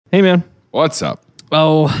Hey, man. What's up?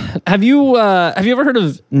 Oh, have you ever heard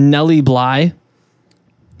of Nellie Bly?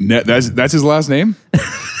 That's his last name?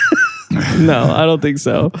 No, I don't think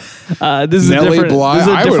so. This is Nellie Bly. This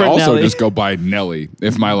is I would also Nellie. just go by Nellie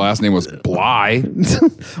if my last name was Bly.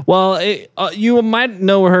 Well, you might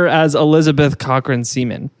know her as Elizabeth Cochran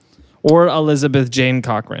Seaman or Elizabeth Jane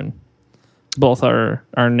Cochran. Both are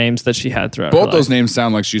names that she had throughout her Both life. those names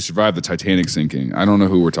sound like she survived the Titanic sinking. I don't know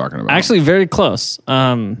who we're talking about. Actually, very close.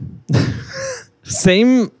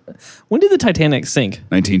 Same. When did the Titanic sink?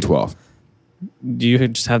 1912. Do you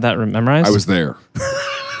just have that memorized? I was there.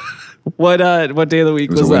 What day of the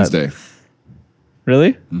week It was a that? Wednesday.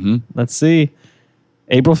 Really? Mm-hmm. Let's see.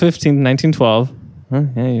 April 15th, 1912. Huh,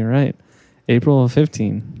 yeah, you're right. April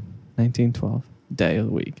 15, 1912. Day of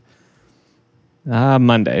the week.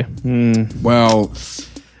 Monday. Well,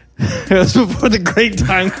 It was before the Great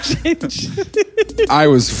Time Change. I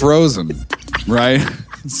was frozen, right?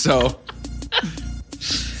 So,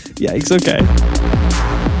 Yikes, okay.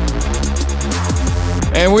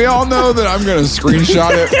 and we all know that I'm going to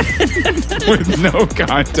screenshot it with no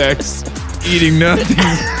context, eating nothing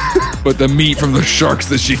but the meat from the sharks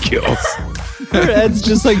that she kills. Her head's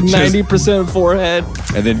just like 90% forehead.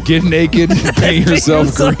 And then get naked and paint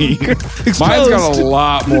yourself green. Mine's got a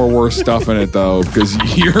lot more worse stuff in it though, because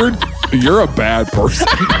you're a bad person.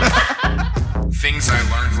 Things I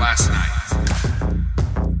learned last night.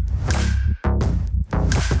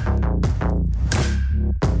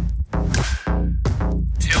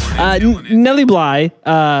 Nellie Bly.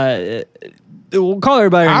 We'll call her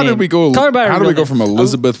by her name. How did we go? Call her by her How do real we go name. from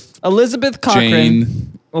Elizabeth Cochran?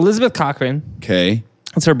 Jane Elizabeth Cochran. K?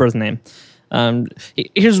 That's her birth name. We'll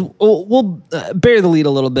bury the lead a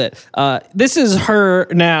little bit. This is her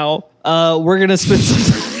now. We're gonna spend some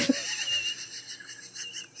time.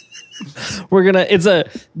 Here's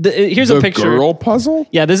a picture. The girl puzzle?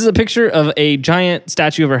 Yeah, this is a picture of a giant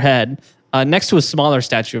statue of her head next to a smaller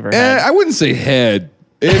statue of her head. I wouldn't say head.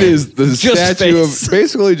 It is the statue face. of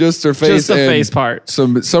basically just her face, Just the and face part.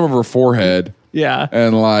 some of her forehead, Yeah.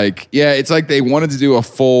 and it's like they wanted to do a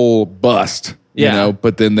full bust, you Yeah. know,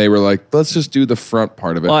 but then they were like, let's just do the front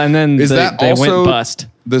part of it. Well, and then is that they also went bust.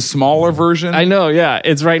 the smaller version? I know, yeah.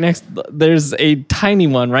 It's right next. There's a tiny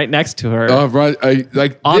one right next to her Right,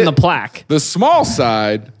 on the plaque. The small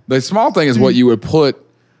side, the small thing is what you would put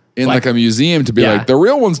in like a museum to be Yeah. like, the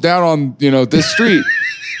real one's down on, this street.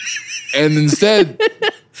 And instead,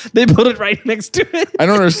 They put it right next to it. I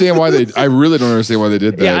really don't understand why they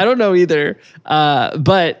did that. Yeah, I don't know either.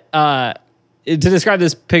 But to describe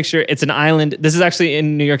this picture, it's an island. This is actually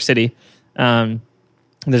in New York City.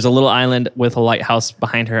 There's a little island with a lighthouse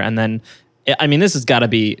behind her. And then, this has got to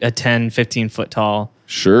be a 10, 15 foot tall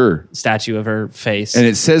Sure. statue of her face. And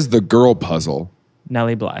it says the girl puzzle.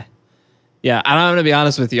 Nellie Bly. Yeah, and I'm going to be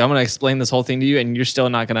honest with you. I'm going to explain this whole thing to you, and you're still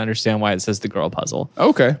not going to understand why it says the girl puzzle.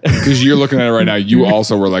 Okay. Because you're looking at it right now. You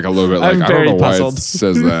also were like a little bit like, I'm I don't very know puzzled. why it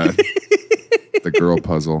says that. The girl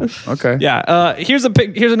puzzle. Okay. Yeah. Here's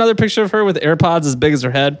another picture of her with AirPods as big as her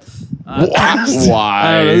head. Why? I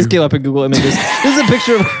don't know. Let's go up and Google Images. This is a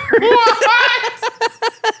picture of her.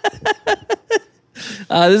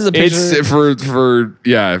 This is a picture.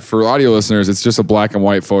 It's for audio listeners, it's just a black and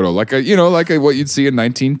white photo, like what you'd see in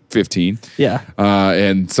 1915. Yeah.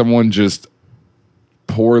 And someone just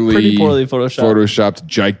Pretty poorly photoshopped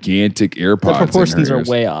gigantic AirPods. The proportions in her are ears.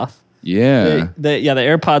 way off. Yeah. The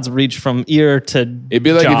AirPods reach from ear to It'd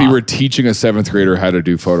be like jaw. if you were teaching a 7th grader how to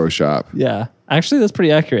do Photoshop. Yeah. Actually, that's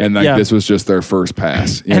pretty accurate. And this was just their first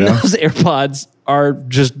pass. You and know? those AirPods are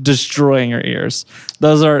just destroying her ears.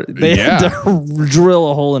 They had to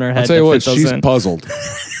drill a hole in her head. I'll tell you to what, fit those she's in. puzzled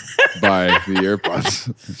by the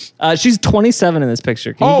AirPods. She's 27 in this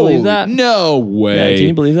picture. Can you believe that? No way. Yeah, can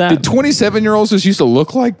you believe that? Did 27-year-olds just used to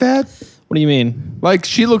look like that? What do you mean? Like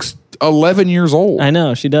she looks 11 years old. I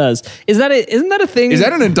know she does. Isn't that a thing? Is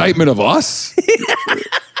that an indictment of us?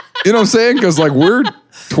 You know what I'm saying? Because we're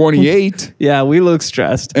 28 Yeah, we look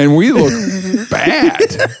stressed and we look bad.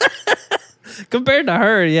 compared to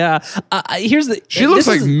her. Yeah. She looks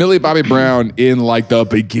like Millie Bobby Brown in the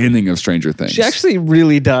beginning of Stranger Things. She actually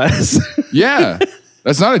really does. Yeah,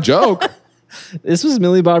 that's not a joke. This was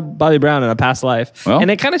Millie Bobby Brown in a past life,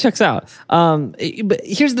 and it kind of checks out. But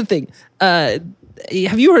here's the thing: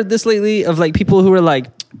 have you heard this lately of people who are like,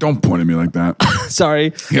 Don't point at me like that.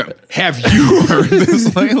 sorry. Yeah. Have you heard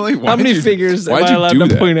this lately? How many figures am why'd I you allowed do to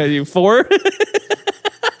that? point at you? 4?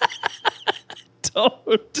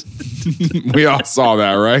 Don't. We all saw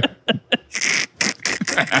that, right?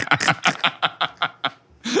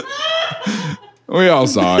 We all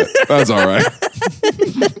saw it. That's all right.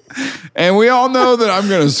 And we all know that I'm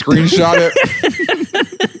going to screenshot it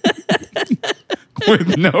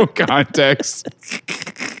with no context.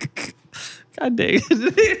 God dang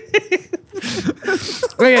it.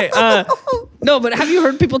 Okay, no, but have you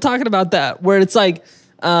heard people talking about that where it's like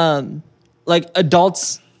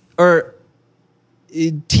adults or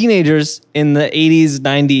teenagers in the 80s,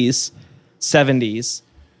 90s, 70s,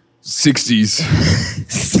 60s,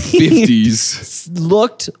 50s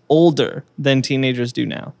looked older than teenagers do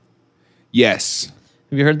now? Yes.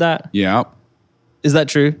 Have you heard that? Yeah. Is that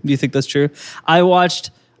true? Do you think that's true? I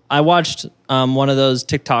watched one of those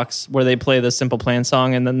TikToks where they play the Simple Plan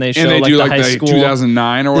song and then they show do the high school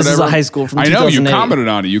 2009 or whatever. This is a high school from I know 2008. you commented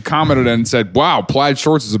on it. You commented and said, "Wow, plaid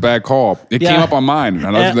shorts is a bad call." It came up on mine, and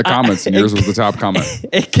I looked at the comments, and yours was the top comment.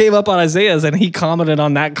 It came up on Isaiah's, and he commented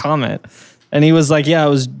on that comment, and he was like, "Yeah, it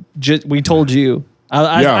was. We told you."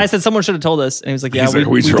 I said someone should have told us, and he was like, "Yeah,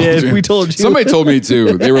 we did. You. We told you." Somebody told me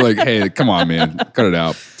too. They were like, "Hey, come on, man, cut it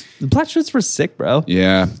out." The plaid shirts were sick, bro.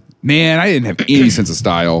 Yeah, man, I didn't have any sense of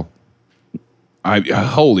style.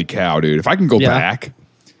 Holy cow, dude! If I can go back,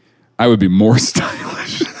 I would be more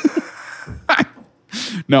stylish.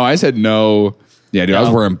 No, I said no. Yeah, dude, I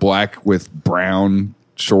was wearing black with brown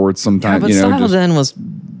shorts sometimes. Yeah, but style then was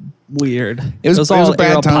weird. It was a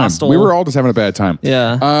bad time. We were all just having a bad time.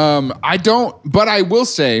 Yeah. But I will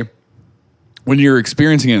say, when you're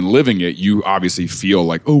experiencing it and living it, you obviously feel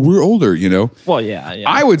like, oh, we're older, you know? Well, yeah.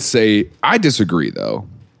 I would say I disagree though,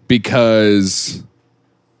 because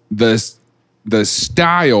the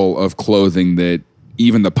style of clothing that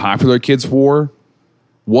even the popular kids wore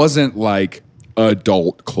wasn't like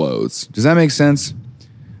adult clothes. Does that make sense?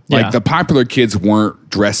 Like the popular kids weren't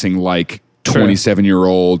dressing like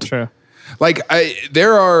 27-year-old. True. Like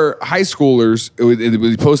there are high schoolers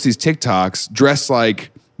who post these TikToks dressed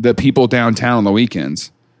like the people downtown on the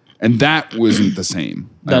weekends, and that wasn't the same.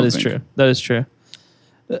 That is true. That is true.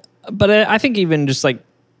 But I think even just like,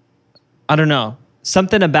 I don't know,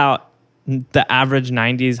 something about the average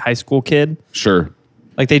 90s high school kid. Sure.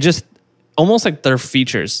 Like they just almost like their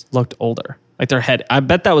features looked older. Like their head. I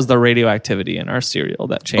bet that was the radioactivity in our cereal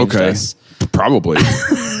that changed us. Probably.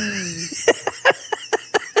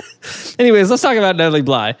 Anyways, let's talk about Nellie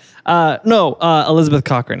Bly. Elizabeth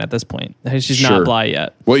Cochran at this point. She's not Bly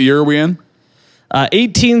yet. What year are we in?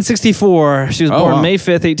 1864. She was born May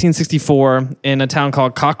 5th, 1864 in a town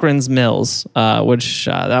called Cochran's Mills, which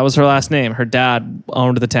that was her last name. Her dad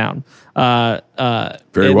owned the town.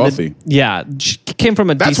 Very wealthy. She came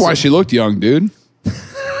from a That's why she looked young, dude.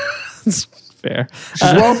 That's fair.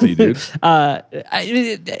 She's wealthy, dude.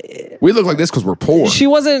 We look like this because we're poor. She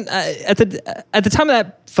wasn't at the time of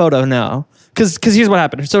that photo, no. Because here's what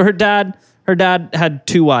happened. So her dad had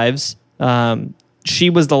two wives. She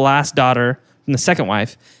was the last daughter from the second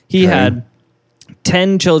wife. He had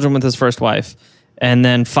 10 children with his first wife, and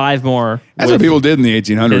then 5 more. That's what people did in the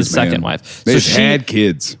 1800s. His second wife. They had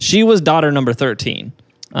kids. She was daughter number 13.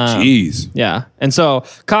 Jeez. Yeah, and so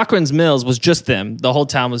Cochran's Mills was just them. The whole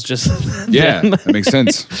town was just them. That makes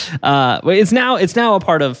sense. It's now a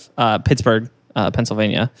part of Pittsburgh,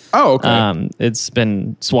 Pennsylvania. Oh, okay. It's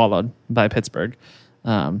been swallowed by Pittsburgh,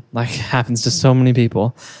 like happens to so many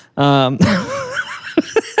people.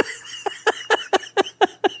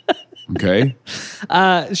 Okay.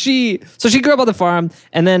 She grew up on the farm,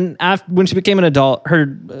 and then when she became an adult,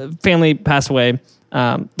 her family passed away.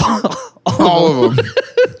 All of them.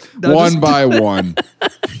 One by one.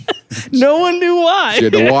 No one knew why. She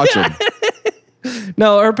had to watch them.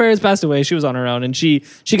 No, her parents passed away. She was on her own, and she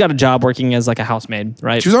got a job working as like a housemaid,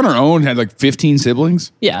 right? She was on her own, had like 15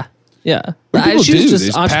 siblings. Yeah. Yeah. She was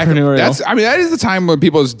just entrepreneurial. That is the time when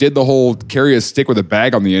people just did the whole carry a stick with a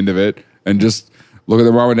bag on the end of it and just look at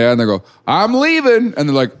their mom and dad and they go, "I'm leaving." And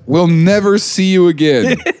they're like, "We'll never see you again."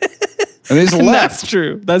 And they just left.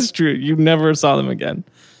 That's true. You never saw them again.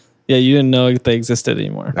 Yeah, you didn't know if they existed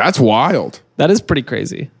anymore. That's wild. That is pretty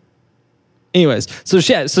crazy. Anyways, so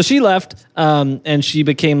she left and she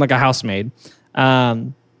became like a housemaid.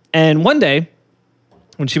 And one day,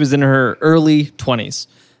 when she was in her early 20s,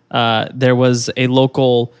 there was a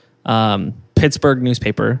local Pittsburgh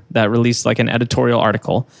newspaper that released like an editorial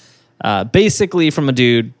article, basically from a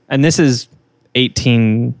dude, and this is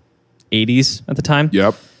 1880s at the time.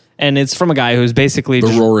 Yep. And it's from a guy who's basically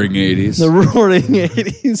the roaring 80s. The roaring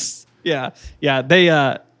 80s. Yeah. Yeah. They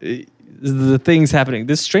the things happening.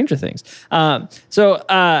 This Stranger Things.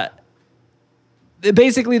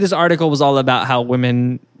 Basically this article was all about how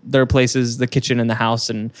women, their places, the kitchen and the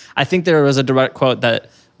house, and I think there was a direct quote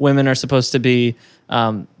that women are supposed to be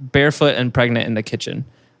barefoot and pregnant in the kitchen,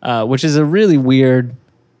 which is a really weird.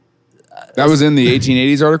 That was in the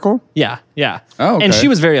 1880s article? Yeah. Yeah. Oh, okay. And she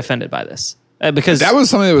was very offended by this. Because that was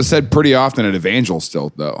something that was said pretty often at Evangel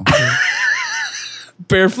still, though.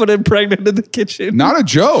 barefoot and pregnant in the kitchen. Not a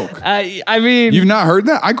joke. I mean, You've not heard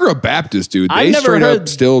that? I grew up Baptist, dude. I've They never straight heard up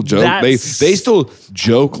still joke. that They still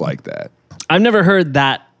joke like that. I've never heard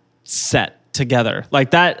that set together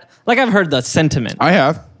like that. Like I've heard the sentiment, I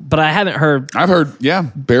have. but I haven't heard I've heard,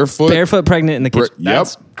 barefoot pregnant in the kitchen. Yep.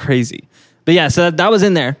 That's crazy. But yeah, so that was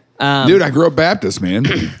in there. Dude, I grew up Baptist, man.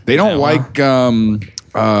 They don't like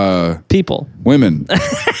People. women.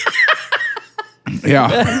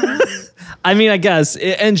 Yeah. I mean, I guess.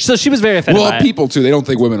 And so she was very offended by Well, it. people too. They don't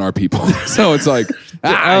think women are people. So it's like, it's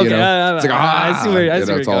like, I see where it's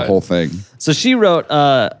you're a going. whole thing. So she wrote,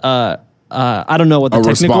 I don't know what the A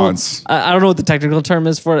technical response. I don't know what the technical term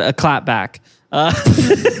is for it, a clap back.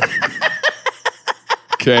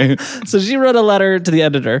 Okay. So she wrote a letter to the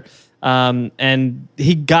editor, and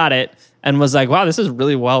he got it and was like, "Wow, this is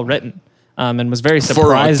really well written," and was very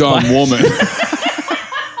surprised For a dumb by woman.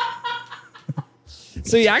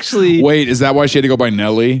 So he actually Wait, is that why she had to go by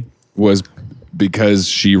Nellie? Was because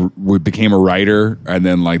she became a writer, and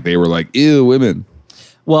then like they were like, "Ew, women."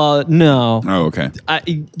 Well, no. Oh, okay.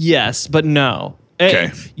 Yes, but no.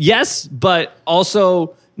 Okay. Yes, but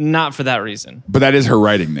also not for that reason. But that is her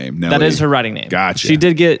writing name. Nellie. That is her writing name. Gotcha. She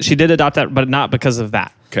did adopt that, but not because of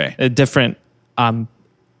that. Okay. A different,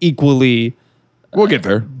 equally We'll get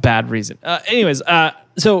there. bad reason. Anyways,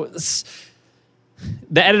 so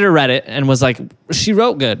the editor read it and was like, she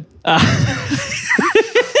wrote good.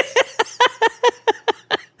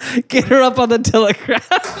 Get her up on the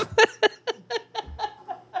Telegraph.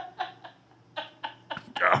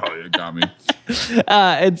 Oh, you got me.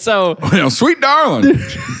 And so Sweet darling.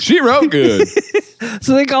 She wrote good.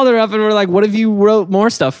 So they called her up and were like, what if you wrote more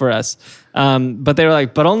stuff for us? But they were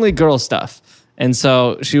like, but only girl stuff. And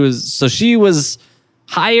so she was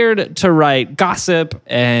hired to write gossip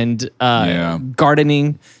and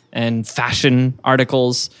gardening and fashion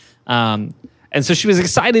articles. And so she was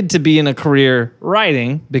excited to be in a career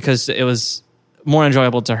writing because it was more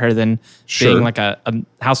enjoyable to her than being like a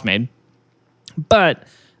housemaid. But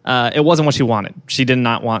it wasn't what she wanted. She did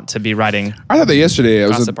not want to be writing. I thought that yesterday.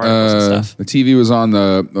 Gossip articles and stuff. The TV was on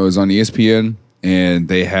ESPN, and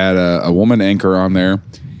they had a woman anchor on there,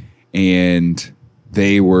 and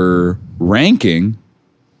they were ranking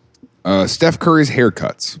Steph Curry's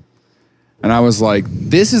haircuts, and I was like,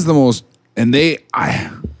 "This is the most." And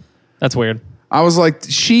That's weird. I was like,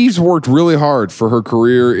 "She's worked really hard for her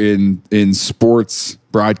career in sports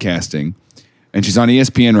broadcasting." And she's on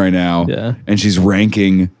ESPN right now, and she's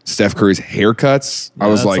ranking Steph Curry's haircuts. I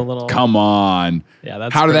was like, "Come on,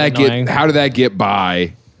 that's how did that annoying. How did that get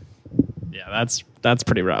by?" Yeah, that's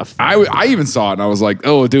pretty rough. I even saw it and I was like,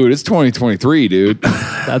 "Oh, dude, it's 2023, dude."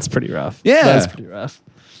 That's pretty rough. Yeah, that's pretty rough.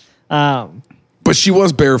 But she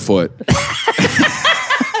was barefoot,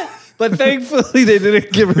 but thankfully they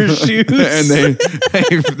didn't give her shoes, and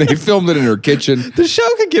they filmed it in her kitchen. The show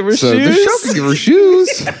could give her shoes. The show could give her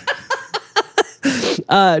shoes.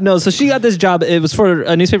 No, so she got this job. It was for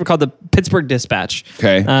a newspaper called the Pittsburgh Dispatch.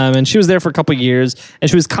 Okay. And she was there for a couple of years, and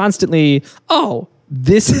she was constantly,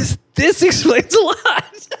 this explains a lot.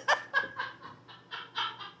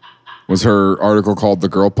 Was her article called "The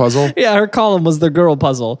Girl Puzzle"? Yeah, her column was the girl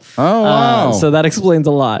puzzle. Oh, wow. So that explains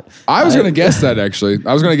a lot. I was going to guess that, actually.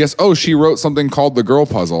 I was going to guess, she wrote something called "The Girl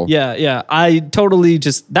Puzzle." Yeah. I totally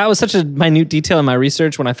that was such a minute detail in my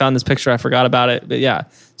research. When I found this picture, I forgot about it. But yeah,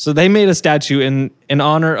 so they made a statue in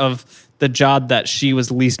honor of the job that she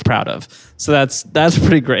was least proud of. So that's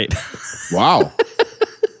pretty great. Wow.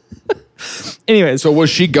 Anyways. So was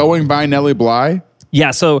she going by Nellie Bly?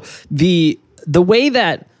 Yeah. So the way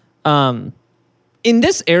that, in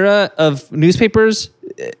this era of newspapers,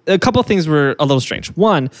 a couple of things were a little strange.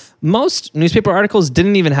 One, most newspaper articles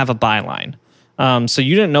didn't even have a byline. So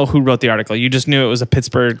you didn't know who wrote the article. You just knew it was a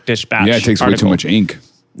Pittsburgh Dispatch. Yeah, it takes article. way too much ink.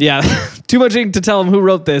 Yeah, too much ink to tell them who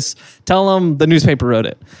wrote this. Tell them the newspaper wrote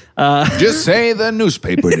it. Just say the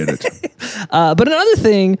newspaper did it. But another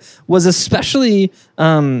thing was, especially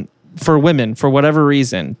for women, for whatever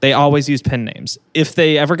reason, they always used pen names. If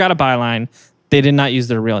they ever got a byline, they did not use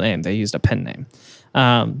their real name. They used a pen name.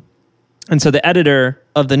 And so the editor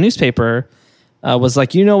of the newspaper was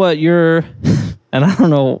like, you know what, and I don't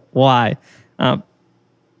know why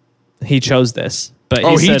he chose this.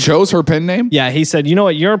 But he chose her pen name? Yeah, he said, you know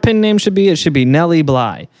what your pen name should be? It should be Nellie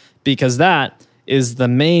Bly, because that is the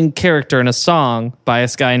main character in a song by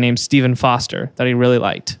this guy named Stephen Foster that he really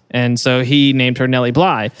liked. And so he named her Nellie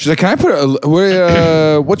Bly. She's like, can I put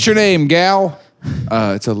what's your name, gal?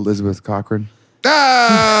 It's Elizabeth Cochran.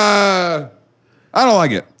 I don't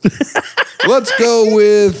like it. Let's go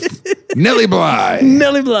with Nellie Bly.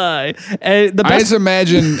 Nellie Bly. And the I best just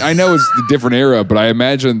imagine, I know it's a different era, but I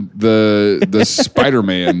imagine the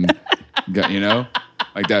Spider-Man, you know,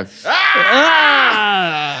 like that.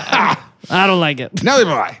 I don't like it. Nellie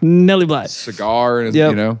Bly. Nellie Bly. Cigar, and Yep.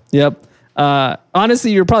 you know. Yep.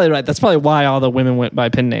 Honestly, you're probably right. That's probably why all the women went by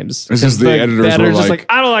pen names. It's just the editors were just like,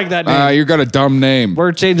 I don't like that name. You got a dumb name.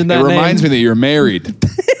 We're changing that It name. reminds me that you're married.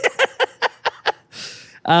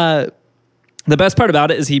 The best part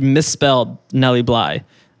about it is he misspelled Nellie Bly.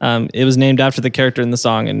 It was named after the character in the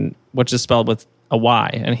song, and which is spelled with a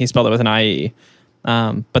Y, and he spelled it with an IE.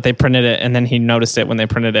 But they printed it, and then he noticed it when they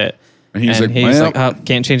printed it. And he's like, oh,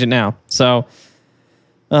 can't change it now. So,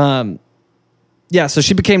 yeah, so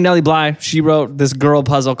she became Nellie Bly. She wrote this girl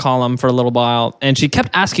puzzle column for a little while, and she kept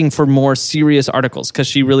asking for more serious articles because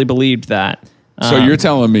she really believed that. So you're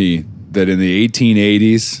telling me that in the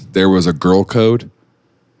 1880s, there was a girl code?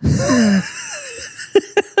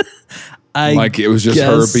 Like it was just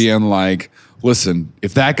her being like, listen,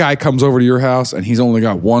 if that guy comes over to your house and he's only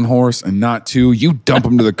got one horse and not two, you dump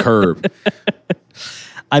him to the curb.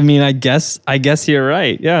 I mean, I guess you're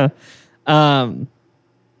right. Yeah.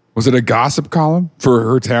 Was it a gossip column for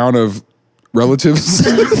her town of relatives?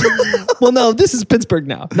 Well, no, this is Pittsburgh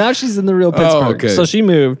now. Now she's in the real Pittsburgh. Okay. So she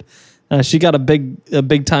moved. She got a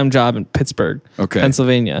big time job in Pittsburgh,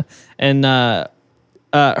 Pennsylvania. And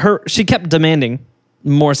she kept demanding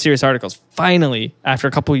more serious articles. Finally, after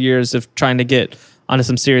a couple of years of trying to get onto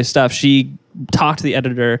some serious stuff, she talked the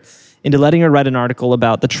editor into letting her write an article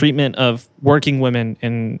about the treatment of working women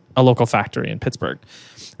in a local factory in Pittsburgh.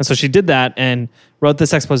 And so she did that and wrote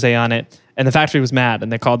this expose on it. And the factory was mad,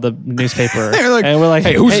 and they called the newspaper. Like, and we're like,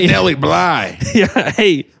 hey, who's Nellie Bly? Yeah,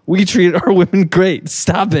 hey, we treat our women great.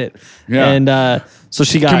 Stop it. Yeah. And so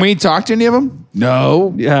she got... Can we talk to any of them?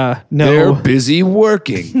 No. Yeah, no. They're busy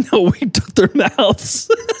working. No, we took their mouths.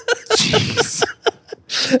 Jeez.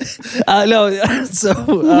 No, so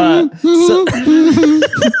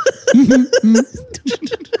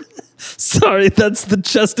sorry, that's the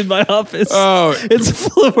chest in my office. Oh. It's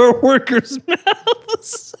full of our workers'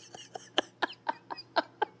 mouths.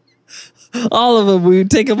 All of them, we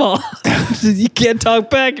take them all. You can't talk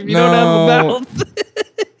back if you don't have a mouth.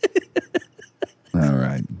 All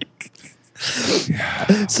right.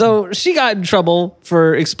 So she got in trouble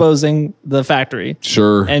for exposing the factory.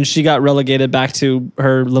 Sure. And she got relegated back to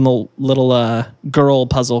her little girl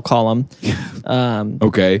puzzle column.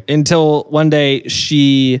 Okay. Until one day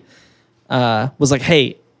she was like,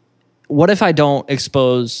 hey, what if I don't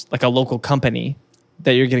expose like a local company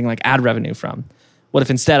that you're getting like ad revenue from? What if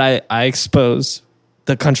instead I expose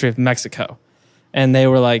the country of Mexico? And they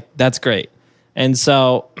were like, that's great. And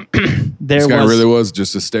so this guy really was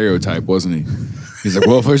just a stereotype, wasn't he? He's like,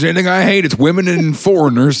 well, if there's anything I hate, it's women and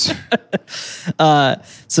foreigners.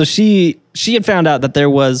 So she had found out that there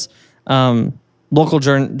was local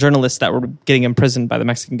journalists that were getting imprisoned by the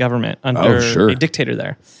Mexican government under a dictator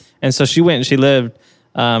there. And so she went and she lived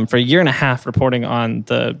for a year and a half reporting on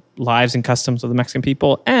the lives and customs of the Mexican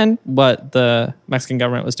people and what the Mexican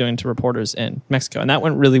government was doing to reporters in Mexico. And that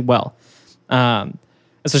went really well.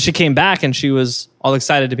 And so she came back and she was all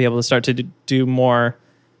excited to be able to start to do more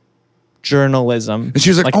journalism. And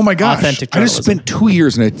she was like, oh my gosh, authentic I just journalism. spent 2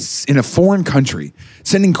 years in a foreign country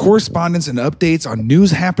sending correspondence and updates on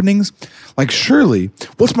news happenings. Like, surely,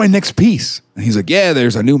 what's my next piece? And he's like, yeah,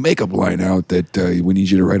 there's a new makeup line out that we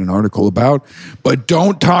need you to write an article about, but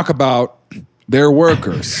don't talk about their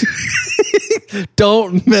workers.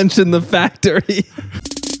 Don't mention the factory.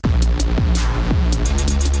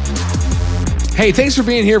 Hey, thanks for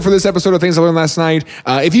being here for this episode of Things I Learned Last Night.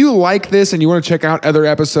 If you like this and you want to check out other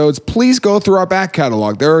episodes, please go through our back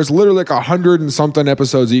catalog. There is literally like 100 and something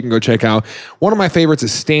episodes you can go check out. One of my favorites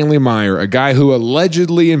is Stanley Meyer, a guy who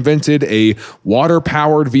allegedly invented a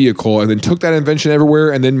water-powered vehicle and then took that invention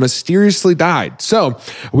everywhere and then mysteriously died. So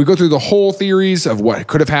we go through the whole theories of what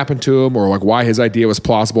could have happened to him or like why his idea was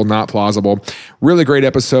plausible, not plausible. Really great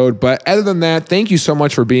episode. But other than that, thank you so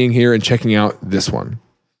much for being here and checking out this one.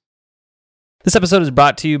 This episode is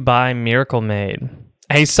brought to you by Miracle Made.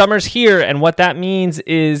 Hey, summer's here, and what that means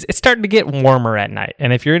is it's starting to get warmer at night.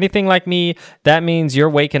 And if you're anything like me, that means you're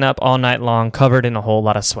waking up all night long covered in a whole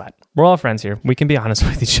lot of sweat. We're all friends here. We can be honest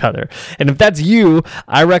with each other. And if that's you,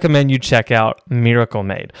 I recommend you check out Miracle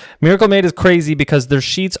Made. Miracle Made is crazy because their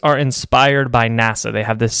sheets are inspired by NASA. They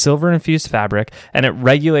have this silver-infused fabric, and it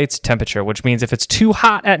regulates temperature, which means if it's too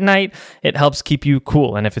hot at night, it helps keep you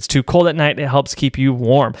cool. And if it's too cold at night, it helps keep you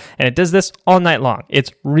warm. And it does this all night long.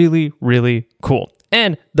 It's really, really cool.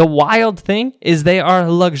 And the wild thing is they are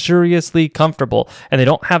luxuriously comfortable and they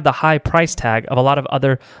don't have the high price tag of a lot of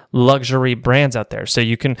other luxury brands out there. So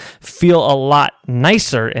you can feel a lot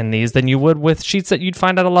nicer in these than you would with sheets that you'd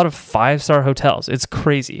find at a lot of 5-star hotels. It's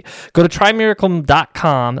crazy. Go to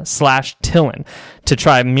trymiracle.com/Tillin to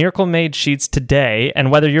try Miracle Made sheets today. And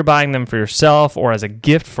whether you're buying them for yourself or as a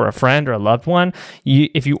gift for a friend or a loved one,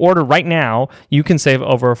 if you order right now, you can save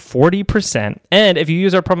over 40%. And if you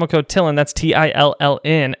use our promo code Tillin, that's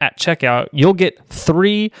TILLN at checkout, you'll get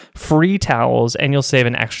 3 free towels and you'll save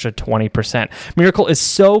an extra 20%. Miracle is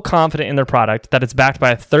so confident in their product that it's backed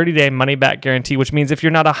by a 30-day money-back guarantee, which means if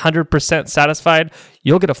you're not 100% satisfied,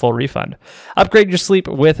 you'll get a full refund. Upgrade your sleep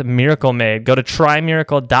with Miracle Made. Go to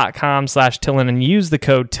trymiracle.com/Tillin and use the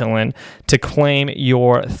code Tillin to claim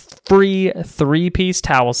your free 3-piece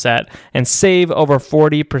towel set and save over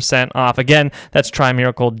 40% off. Again, that's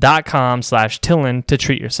trymiracle.com/Tillin to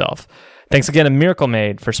treat yourself. Thanks again to Miracle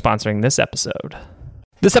Made for sponsoring this episode.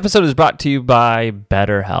 This episode is brought to you by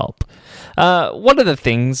BetterHelp. One of the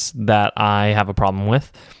things that I have a problem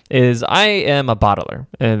with is I am a bottler.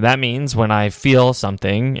 That means when I feel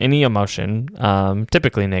something, any emotion,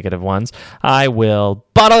 typically negative ones, I will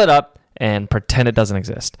bottle it up and pretend it doesn't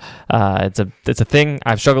exist. It's a thing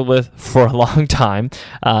I've struggled with for a long time,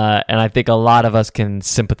 and I think a lot of us can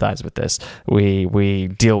sympathize with this. We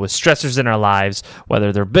deal with stressors in our lives,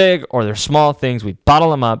 whether they're big or they're small things. We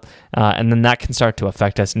bottle them up, and then that can start to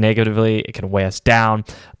affect us negatively. It can weigh us down,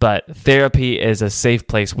 but therapy is a safe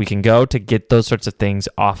place we can go to get those sorts of things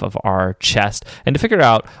off of our chest and to figure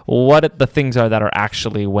out what the things are that are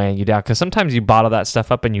actually weighing you down, because sometimes you bottle that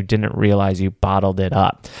stuff up and you didn't realize you bottled it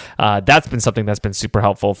up. That's been something that's been super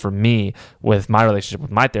helpful for me with my relationship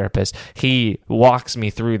with my therapist. He walks me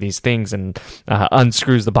through these things and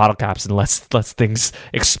unscrews the bottle caps and lets things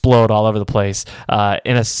explode all over the place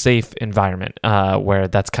in a safe environment where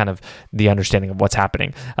that's kind of the understanding of what's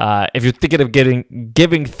happening. If you're thinking of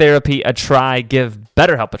giving therapy a try, give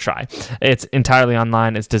BetterHelp a try. It's entirely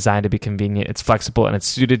online. It's designed to be convenient. It's flexible and it's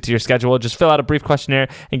suited to your schedule. Just fill out a brief questionnaire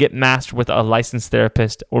and get matched with a licensed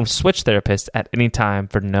therapist or switch therapists at any time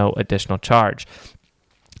for no additional charge.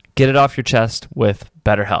 Get it off your chest with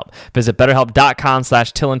BetterHelp. Visit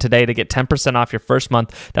BetterHelp.com/Tillin today to get 10% off your first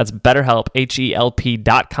month. That's BetterHelp,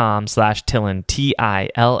 HELP.com/Tillin,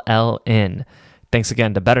 TILLN. Thanks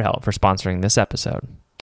again to BetterHelp for sponsoring this episode.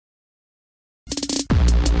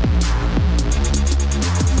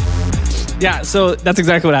 Yeah, so that's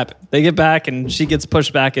exactly what happened. They get back and she gets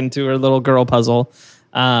pushed back into her little girl puzzle.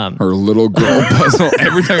 Her little girl puzzle.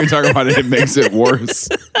 Every time you talk about it, it makes it worse.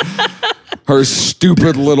 Her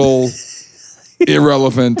stupid little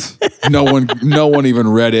irrelevant. No one even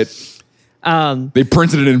read it. They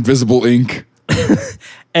printed it in invisible ink.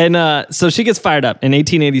 And so she gets fired up in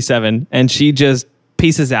 1887 and she just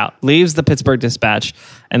pieces out, leaves the Pittsburgh Dispatch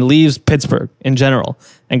and leaves Pittsburgh in general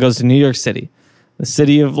and goes to New York City, the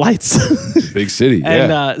city of lights. Big city,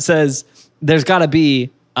 yeah. And says, there's got to be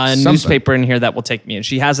a newspaper in here that will take me. And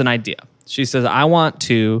she has an idea. She says, I want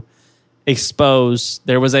to expose,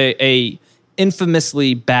 there was a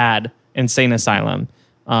infamously bad insane asylum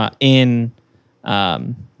in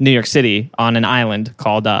New York City on an island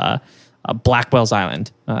called Blackwell's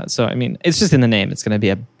Island. So, I mean, it's just in the name. It's going to be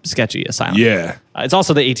a sketchy asylum. Yeah. It's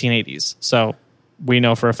also the 1880s. So we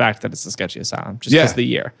know for a fact that it's a sketchy asylum, just because the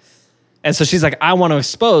year. And so she's like, I want to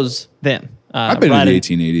expose them. I've been in the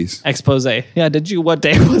 1880s. Expose. Yeah, did you? What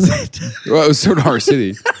day was it? Well, it was sort of our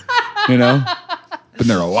city, you know? Been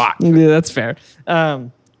there a lot. Yeah, that's fair.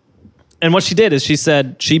 And what she did is she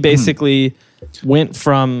said she basically went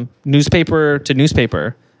from newspaper to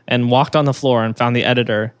newspaper and walked on the floor and found the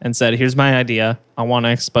editor and said, here's my idea. I want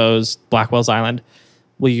to expose Blackwell's Island.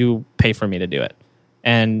 Will you pay for me to do it?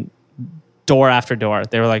 And door after door,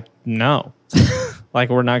 they were like, no. Like,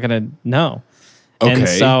 we're not going to, no. Okay. And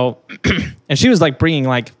so, and she was like bringing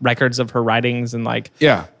like records of her writings and like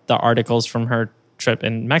the articles from her trip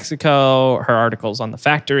in Mexico, her articles on the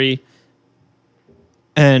factory.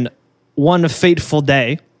 And one fateful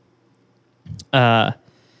day,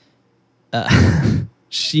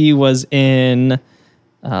 she was in,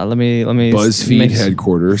 let me BuzzFeed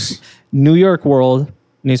headquarters, New York World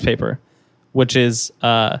newspaper, which is,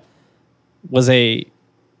 was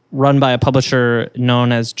run by a publisher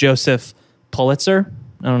known as Joseph Pulitzer.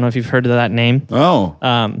 I don't know if you've heard of that name. Oh.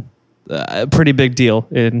 A pretty big deal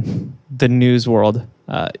in the news world.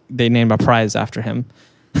 They named a prize after him.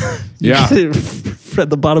 Yeah. At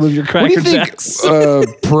the bottom of your Cracker What do you Jacks.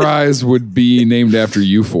 think prize would be named after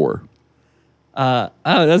you for? Oh,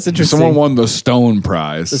 that's interesting. Someone won the Stone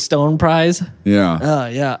Prize. The Stone Prize? Yeah.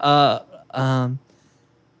 Yeah. I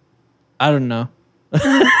don't know.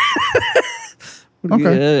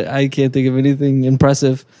 Okay. I can't think of anything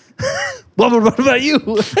impressive. What about you?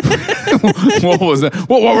 What was that?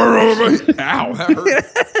 Ow, that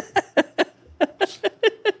hurt.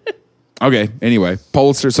 Okay, anyway,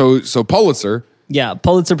 Pulitzer. So Pulitzer. Yeah,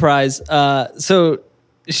 Pulitzer Prize. He was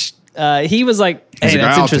like, "Hey, He's like, that's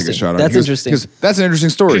I'll take a interesting. shot. That's interesting." Because that's an interesting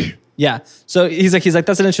story. Yeah. So he's like,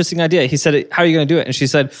 "That's an interesting idea." He said, "How are you going to do it?" And she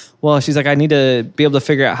said, "Well, she's like, I need to be able to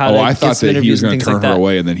figure out how to I get thought some that he interviews was and going to things turn like her that."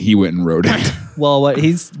 away, and then he went and wrote it. Well, what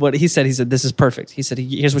he said, "This is perfect." He said,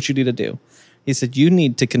 "Here's what you need to do." He said, "You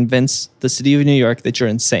need to convince the city of New York that you're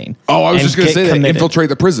insane." Oh, I was and just going to get say that. committed. Infiltrate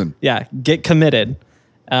the prison. Yeah, get committed.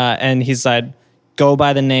 And he said, "Go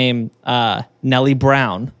by the name Nellie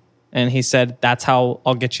Brown." And he said, "That's how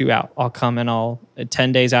I'll get you out. I'll come and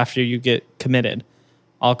 10 days after you get committed,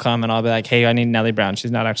 I'll come and I'll be like, hey, I need Nellie Brown.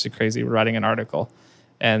 She's not actually crazy. We're writing an article."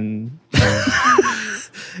 And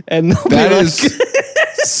and that is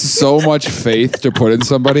so much faith to put in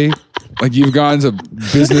somebody. Like, you've gone to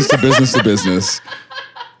business to business to business,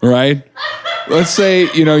 right? Let's say,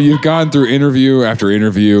 you've gone through interview after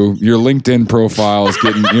interview. Your LinkedIn profile is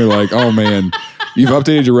you're like, oh man, you've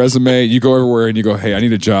updated your resume. You go everywhere and you go, hey, I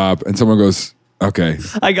need a job. And someone goes, okay,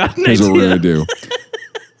 I got an here's idea. what we're going to do.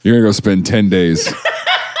 You're going to go spend 10 days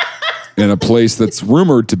in a place that's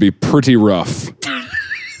rumored to be pretty rough.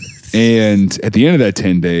 And at the end of that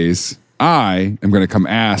 10 days, I am going to come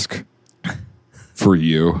ask for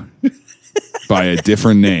you by a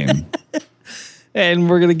different name. And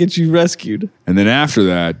we're going to get you rescued. And then after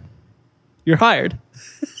that, You're hired.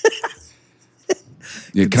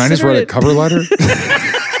 yeah, can I just write a cover letter?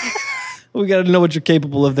 We got to know what you're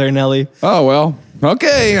capable of there, Nellie. Oh, well,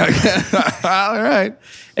 okay. All right.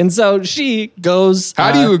 And so she goes.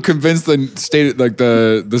 How do you convince the state, like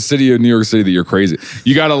the city of New York City, that you're crazy?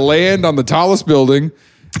 You got to land on the tallest building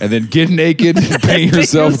and then get naked and paint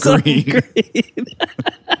yourself green.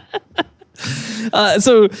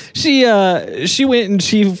 So she went and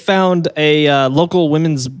she found a local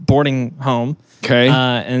women's boarding home. Okay.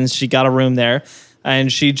 And she got a room there, and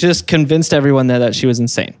she just convinced everyone there that she was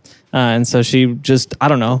insane. And so she just, I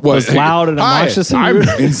don't know, was loud and obnoxious. Hi, and rude.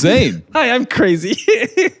 I'm insane. Hi, I'm crazy.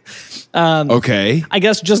 Okay. I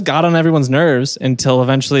guess just got on everyone's nerves until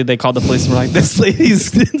eventually they called the police and were like, "This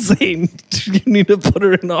lady's insane. You need to put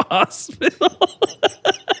her in a hospital."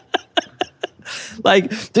 Like,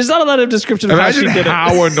 there's not a lot of description of Imagine how she did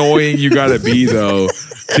how annoying you got to be, though,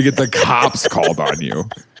 to get the cops called on you.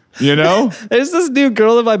 You know? There's this new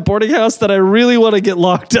girl in my boarding house that I really want to get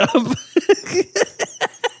locked up.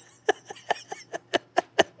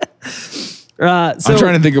 I'm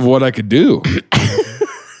trying to think of what I could do.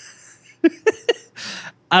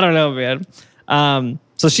 I don't know, man.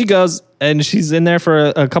 So she goes and she's in there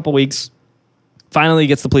for a couple weeks. Finally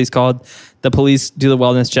gets the police called. The police do the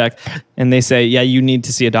wellness check and they say, "Yeah, you need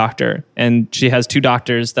to see a doctor." And she has two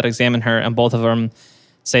doctors that examine her, and both of them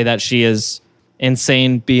say that she is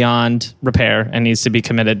insane beyond repair and needs to be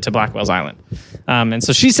committed to Blackwell's Island. And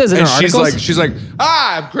so she says in her articles, she's like,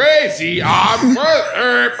 I'm crazy.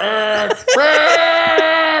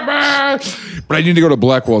 But I need to go to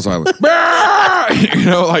Blackwell's Island. You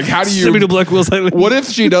know, like, how do you "Send me to Blackwell's Island." What if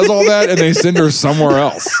she does all that and they send her somewhere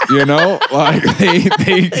else? You know, like they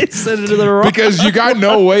Send her to the wrong. because you got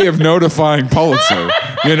no way of notifying Pulitzer.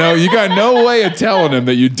 You know, you got no way of telling him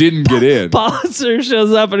that you didn't get in. Pulitzer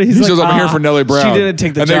shows up and he Shows up here for Nellie Brown. She didn't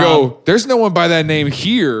take the and job. they go, "There's no one by that name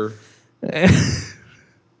here."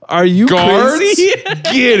 "Are you Guards, crazy?"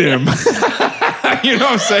 get him. You know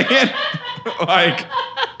what I'm saying? Like,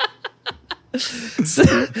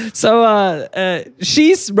 So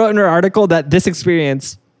she wrote in her article that this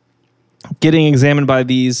experience, getting examined by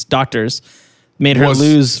these doctors, made her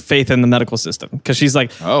lose faith in the medical system, because she's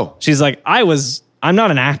like, I'm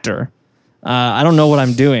not an actor. I don't know what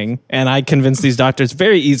I'm doing, and I convinced these doctors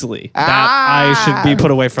very easily that I should be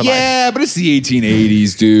put away for life. yeah, but it's the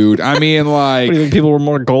 1880s, dude. I mean, like, What do you think, people were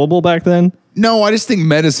more gullible back then? no, I just think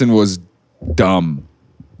medicine was dumb.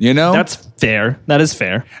 You know, That's fair. That is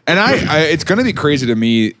fair. and I it's going to be crazy to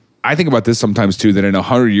me. I think about this sometimes too, that in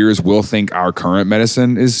 100 years we'll think our current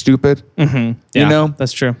medicine is stupid. Yeah, You know,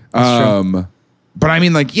 that's true. That's true. But I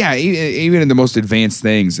mean, like, yeah, even in the most advanced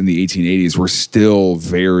things in the 1880s, we're still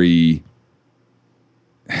very.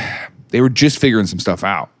 They were just figuring some stuff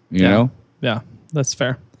out, you know? Yeah, that's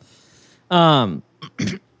fair. So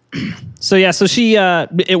she,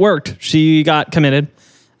 it worked. She got committed.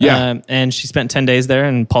 Yeah. And she spent 10 days there,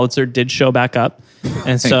 and Pulitzer did show back up.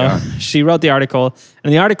 And so God. she wrote the article. And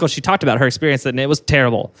in the article, she talked about her experience, and it was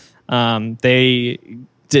terrible. They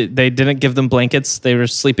didn't give them blankets. They were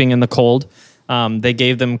sleeping in the cold. they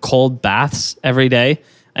gave them cold baths every day,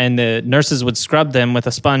 and the nurses would scrub them with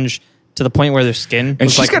a sponge to the point where their skin And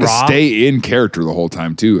was she's like got to raw. stay in character the whole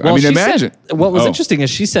time too. I mean, She imagine. said, what was Oh. interesting is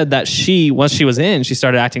she said that once she was in, she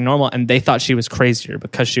started acting normal, and they thought she was crazier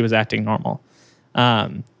because she was acting normal.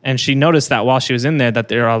 And she noticed that while she was in there, that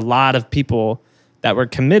there are a lot of people that were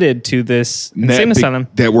committed to this insane asylum.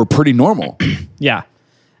 That were pretty normal. Yeah.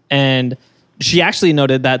 And she actually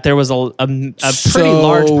noted that there was a pretty So-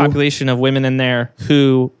 large population of women in there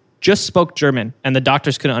who just spoke German, and the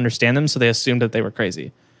doctors couldn't understand them, so they assumed that they were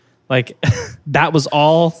crazy. Like, that was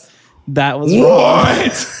all that was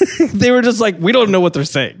wrong. They were just like, we don't know what they're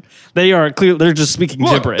saying. They are clear. They're just speaking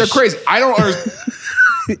Look, gibberish. they're crazy. I don't understand.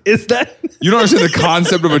 Is that? You don't understand the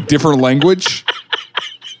concept of a different language?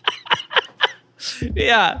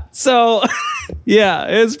 Yeah. So, yeah,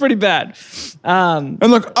 it's pretty bad. And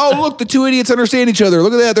look, the two idiots understand each other.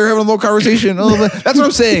 Look at that. They're having a little conversation. Oh, that's what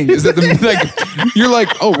I'm saying. Is that you're like,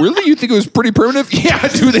 oh, really? You think it was pretty primitive? Yeah,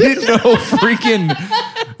 dude, they didn't know freaking.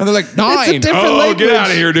 And they're like, 9. different language. Get out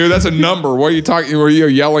of here, dude. That's a number. What are you talking? What are you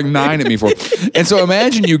yelling 9 at me for? And so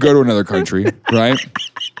imagine you go to another country, right?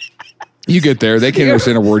 You get there, they can't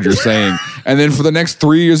understand a word you're saying. And then for the next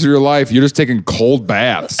 3 years of your life, you're just taking cold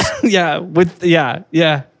baths. Yeah. Yeah.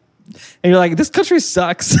 And you're like, this country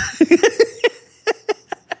sucks.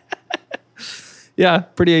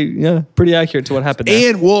 Pretty accurate to what happened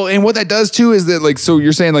there. And what that does too is that, like, so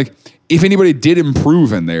you're saying, like, if anybody did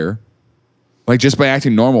improve in there, like, just by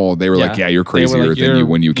acting normal, they were like, yeah, you're They were crazier like, than you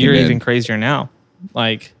when you came You're in. even crazier now.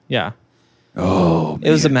 Like, yeah. Oh,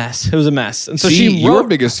 It was a mess. It was a mess. And so see, she your wrote.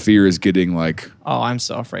 biggest fear is getting, like, Oh, I'm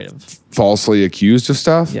so afraid of. falsely accused of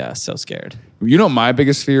stuff. Yeah, so scared. You know what my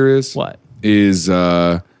biggest fear is? What? Is,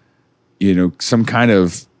 some kind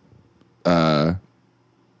of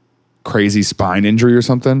crazy spine injury or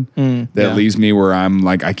something that leaves me where I'm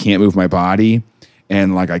like, I can't move my body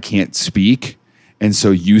and, like, I can't speak. And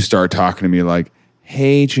so you start talking to me like,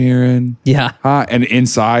 hey, Jaron. Yeah. Hi. And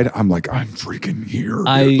inside, I'm like, I'm freaking here.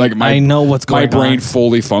 I know what's going on. My brain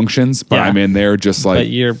fully functions, but Yeah. I'm in there just like, But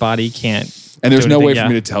your body can't. and there's do no way anything, for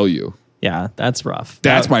me to tell you. Yeah, that's rough.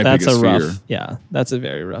 That's my biggest a rough, fear. Yeah, that's a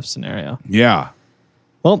very rough scenario. Yeah.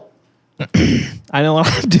 Well, I know what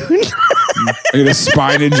I'm doing. I get a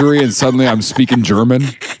spine injury and suddenly I'm speaking German.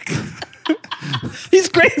 He's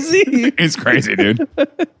crazy. It's crazy, dude.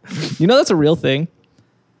 You know that's a real thing.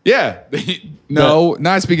 Yeah. No,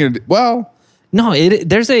 not speaking. Well, No,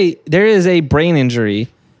 there is a brain injury.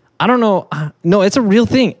 I don't know. No, it's a real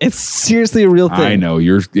thing. It's seriously a real thing. I know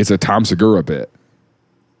it's a Tom Segura bit.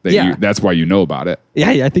 Yeah. That's why you know about it. Yeah,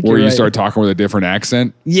 I think Where you're you right. start talking with a different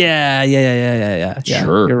accent. Yeah.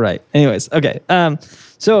 Sure. You're right. Anyways, okay.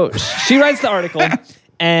 So she writes the article,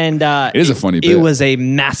 and it is a funny It bit. was a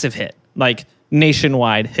massive hit, like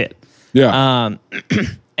nationwide hit. Yeah.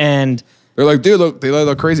 And They're like, dude, look, they let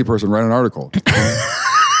a crazy person write an article.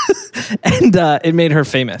 it made her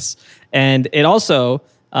famous, and it also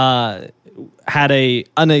had a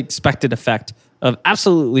unexpected effect of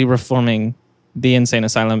absolutely reforming the insane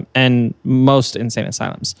asylum and most insane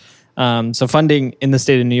asylums. So funding in the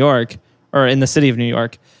state of New York, or in the city of New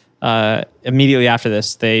York, immediately after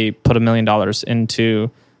this, they put $1 million into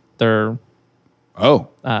their Oh.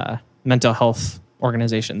 mental health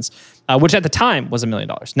organizations, which at the time was $1 million.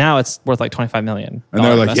 Now it's worth like $25 million. And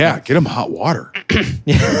they're like, yeah, get them hot water.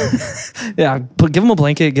 Yeah, but give them a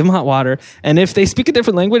blanket, give them hot water, and if they speak a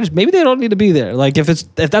different language, maybe they don't need to be there. Like if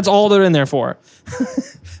that's all they're in there for,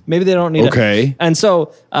 maybe they don't need it. Okay. And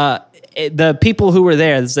so the people who were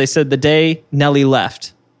there, they said the day Nellie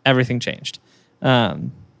left, everything changed,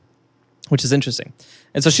 which is interesting.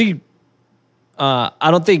 And so she,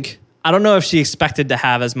 I don't know if she expected to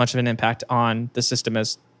have as much of an impact on the system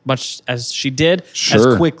as much as she did,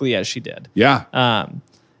 Sure. as quickly as she did. Yeah.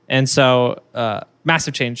 And so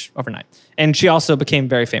massive change overnight. And she also became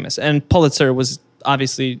very famous. And Pulitzer was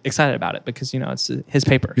obviously excited about it because, it's his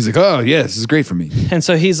paper. He's like, oh, yeah, this is great for me. And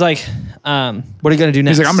so he's like, what are you going to do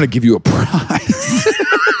next? He's like, I'm going to give you a prize.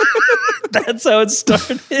 That's how it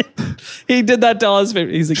started. He did that to all his paper.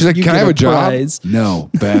 He's like, She's like, "You can I get have a job? prize." No,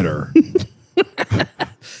 better.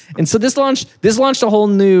 And so this launched a whole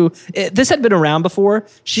new, this had been around before.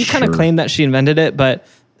 She kind of Sure. claimed that she invented it, but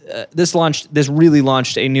this really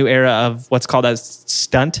launched a new era of what's called as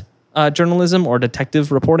stunt journalism or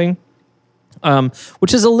detective reporting,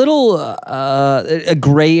 which is a little a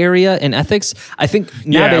gray area in ethics. I think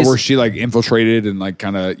nowadays, where she like infiltrated and like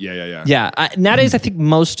kind of, yeah. Nowadays I think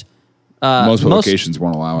most publications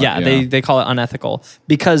won't allow it. Yeah, they call it unethical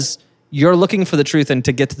because you're looking for the truth, and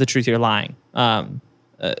to get to the truth, you're lying.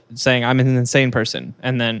 Saying I'm an insane person,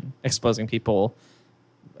 and then exposing people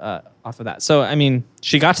off of that. So I mean,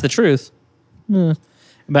 she got to the truth.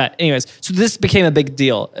 But anyways, so this became a big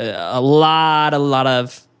deal. A lot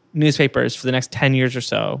of newspapers for the next 10 years or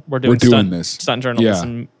so were doing stunt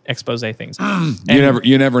journalism, expose things.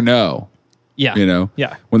 You never know. Yeah. You know?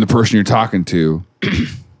 Yeah. When the person you're talking to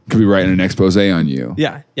could be writing an expose on you.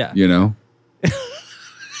 Yeah. Yeah. You know?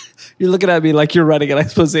 You're looking at me like you're writing an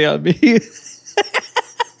expose on me.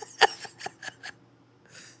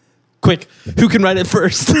 Quick, who can write it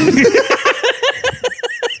first?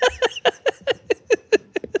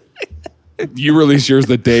 You released yours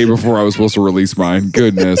the day before I was supposed to release mine.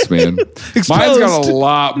 Goodness, man. Exposed. Mine's got a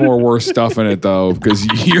lot more worse stuff in it though, because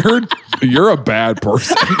you're a bad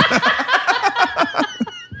person.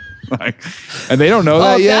 And they don't know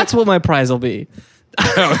that yet. That's what my prize will be.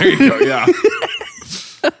 Oh, there you go. Yeah.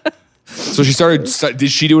 So she started. Did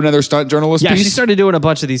she do another stunt journalist piece? Yeah, she started doing a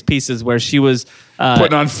bunch of these pieces where she was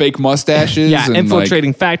putting on fake mustaches. Yeah, and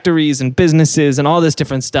infiltrating factories and businesses and all this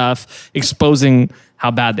different stuff, exposing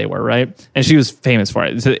how bad they were, right? And she was famous for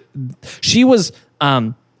it. So she was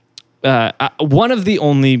one of the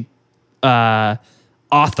only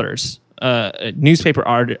authors, newspaper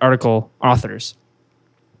article authors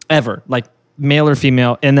ever, like male or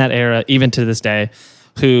female in that era, even to this day,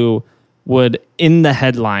 who would in the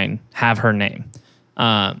headline have her name.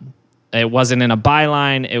 It wasn't in a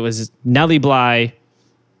byline. It was Nellie Bly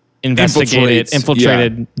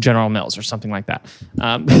infiltrated General Mills or something like that.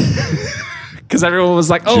 Because everyone was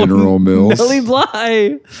like, "Oh, General Mills, Nellie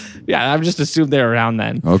Bly." Yeah, I've just assumed they're around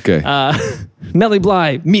then. Okay. Nellie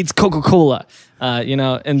Bly meets Coca-Cola.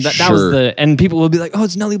 And that was and people would be like, "Oh,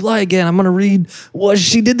 it's Nellie Bly again. I'm going to read what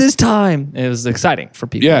she did this time." It was exciting for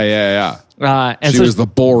people. Yeah. And she was the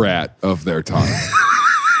Borat of their time.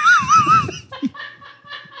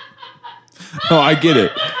 No, I get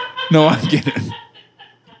it.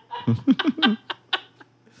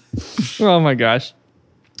 Oh my gosh.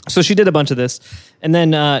 So she did a bunch of this, and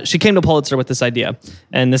then she came to Pulitzer with this idea.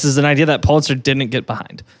 And this is an idea that Pulitzer didn't get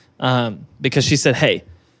behind because she said, "Hey,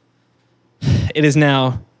 it is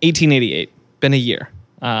now 1888, been a year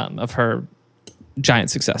of her giant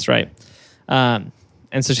success, right?" And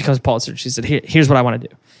so she comes to Pulitzer. She said, here's what I want to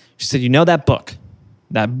do. She said, "You know that book,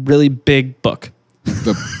 that really big book?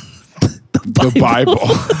 The Bible.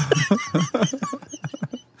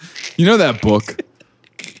 You know that book?"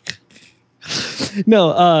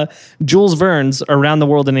 No, Jules Verne's Around the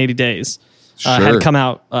World in 80 Days had come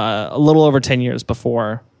out a little over 10 years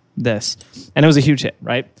before this. And it was a huge hit,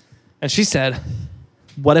 right? And she said,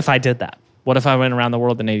 "What if I did that? What if I went around the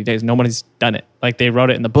world in 80 days? Nobody's done it. Like, they wrote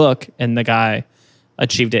it in the book, and the guy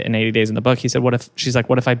achieved it in 80 days in the book." He said, she's like,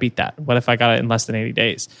 "What if I beat that? What if I got it in less than 80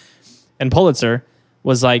 days? And Pulitzer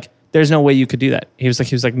was like, "There's no way you could do that." He was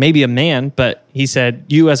like, "Maybe a man," but he said,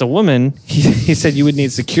 "You as a woman," he said, "you would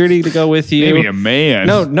need security to go with you." Maybe a man.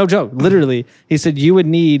 No joke. Literally. He said, "You would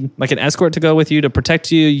need like an escort to go with you to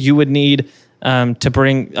protect you. You would need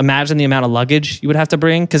imagine the amount of luggage you would have to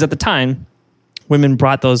bring." Because at the time, women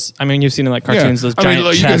brought those. I mean, you've seen in like cartoons, those giant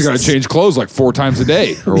chests. You guys got to change clothes like 4 times a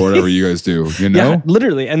day or whatever you guys do, you know? Yeah,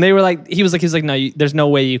 literally. And they were like, he was like, "No, there's no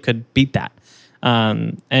way you could beat that."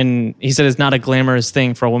 And he said, "It's not a glamorous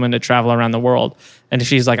thing for a woman to travel around the world." And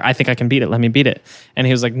she's like, "I think I can beat it. Let me beat it." And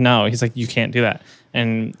he was like, "No." He's like, "You can't do that."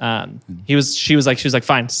 And she was like,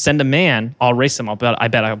 "Fine, send a man. I'll race him. I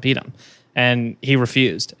bet I'll beat him." And he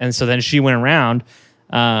refused. And so then she went around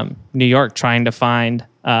New York trying to find.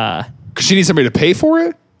 Because she needs somebody to pay for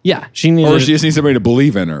it? Yeah, she needed. Or she just needs somebody to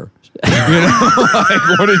believe in her. You know,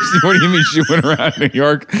 like, what do you mean she went around New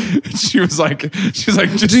York? She was like, just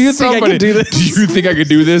 "Do you think I can do this? Do you think I could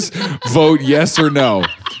do this? Vote yes or no."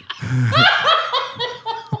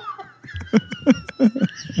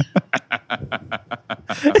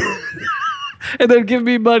 And then give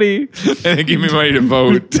me money. To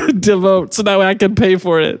vote. to vote, so that way I can pay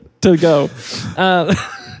for it to go.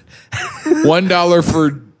 $1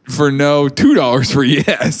 for no, $2 for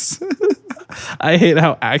yes. I hate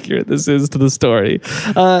how accurate this is to the story.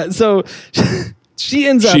 So she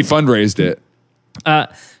ends up. She fundraised it.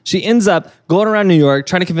 She ends up going around New York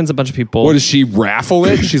trying to convince a bunch of people. What, does she raffle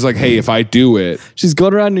it? She's like, "Hey, if I do it." She's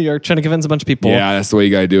going around New York trying to convince a bunch of people. Yeah, that's the way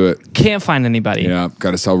you got to do it. Can't find anybody. Yeah,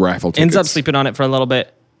 got to sell raffle tickets. Ends up sleeping on it for a little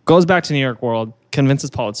bit. Goes back to New York World. Convinces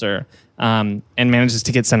Pulitzer and manages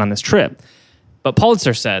to get sent on this trip. But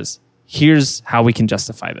Pulitzer says, "Here's how we can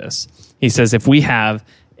justify this." He says, "If we have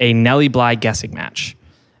a Nellie Bly guessing match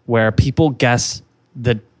where people guess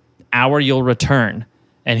the hour you'll return,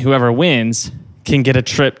 and whoever wins can get a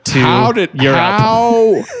trip to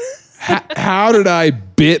Europe." How did I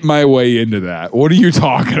bit my way into that? What are you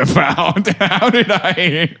talking about? How did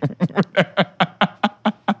I?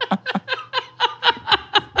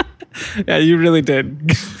 Yeah, you really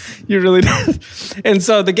did. You really did. And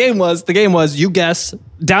so the game was you guess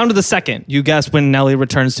down to the second. You guess when Nellie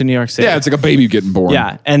returns to New York City. Yeah, it's like a baby getting born.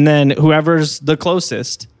 Yeah, and then whoever's the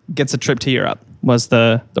closest gets a trip to Europe was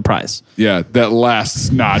the prize. Yeah, that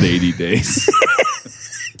lasts not 80 days.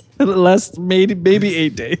 Less maybe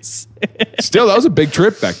 8 days. Still, that was a big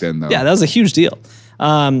trip back then, though. Yeah, that was a huge deal.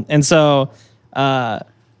 And so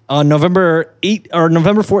on November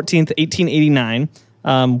 14th, 1889,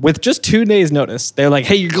 with just 2 days notice, they're like,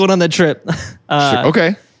 hey, you're going on that trip.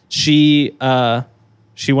 Okay. She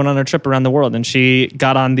went on a trip around the world and she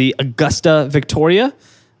got on the Augusta Victoria.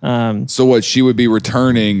 So what, she would be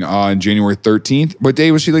returning on January 13th? What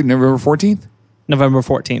day was she leaving? November 14th? November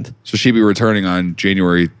 14th. So she'd be returning on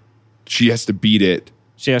January. She has to beat it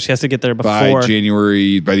She has to get there before. by the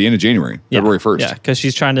end of January, February 1st. Yeah, because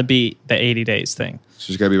she's trying to beat the 80 days thing. So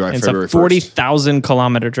she's got to be by It's February a 40,000 1st.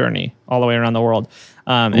 kilometer journey all the way around the world.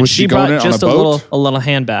 And Was she she going brought in on just a boat? a little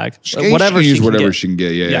handbag. She can use whatever she can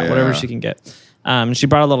get. Yeah, whatever she can get. She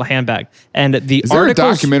brought a little handbag. And the Is there a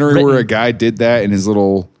articles documentary written- where a guy did that in his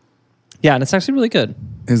little Yeah, and it's actually really good.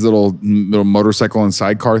 little motorcycle and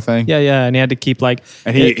sidecar thing? Yeah, and he had to keep like...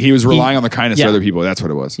 And he was relying on the kindness yeah. of other people. That's what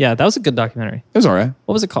it was. Yeah, that was a good documentary. It was all right.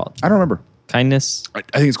 What was it called? I don't remember. Kindness? I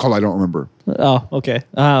think it's called I Don't Remember. Oh, okay.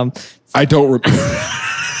 I don't remember.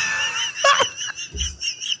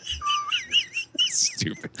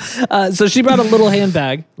 Stupid. So she brought a little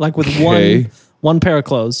handbag, like with Okay. one pair of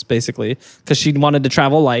clothes, basically, because she wanted to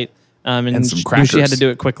travel light, and some she knew she had crackers. to do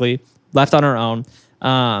it quickly. Left on her own,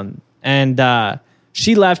 and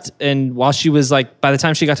she left. And while she was like, by the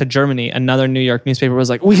time she got to Germany, another New York newspaper was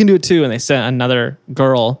like, "We can do it too," and they sent another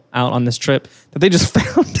girl out on this trip that they just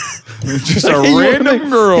found. Just a random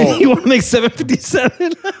girl. You want to make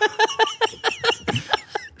 757?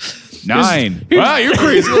 9. Wow, you're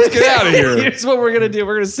crazy. Let's get out of here. Here's what we're gonna do.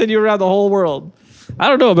 We're gonna send you around the whole world. I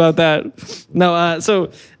don't know about that. No,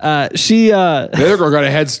 she. The other girl got a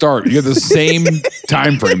head start. You have the same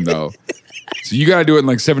time frame though, so you got to do it in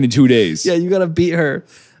like 72 days. Yeah, you gotta beat her.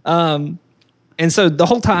 And so the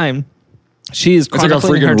whole time, she's It's like a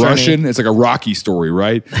chronicling her freaking journey. Russian. It's like a Rocky story,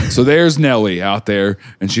 right? So there's Nellie out there,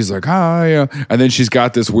 and she's like, "Hi," and then she's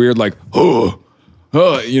got this weird like, kind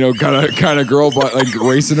of girl, but like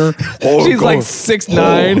racing her. Oh, She's go. like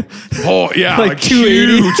 6'9". Oh yeah, like like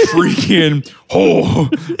 280. huge freaking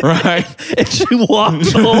right. And she walked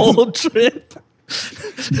the whole trip.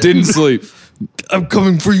 Didn't sleep. I'm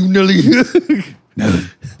coming for you, Nelly. Nelly.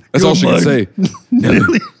 That's all she can say.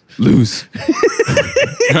 Nelly, lose.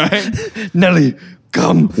 Right? Nelly,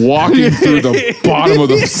 come. Walking through the bottom of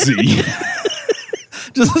the sea.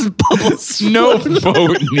 Just this bubbles. No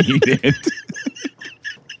boat needed.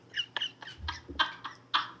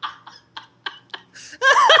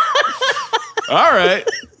 All right.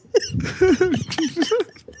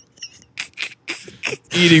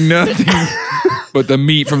 Eating nothing but the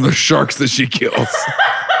meat from the sharks that she kills.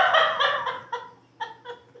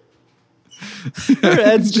 Her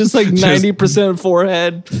head's just like 90%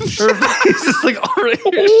 forehead. Her face is like already.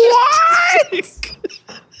 What?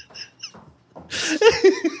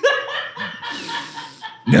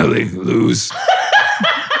 Nelly, lose.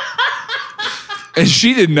 And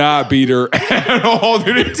she did not beat her at all.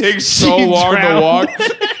 Dude, it takes so She long drowned. to walk.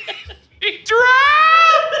 She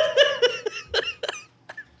drowned.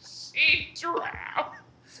 She drowned.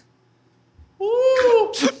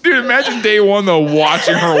 Woo. Dude, imagine day one though,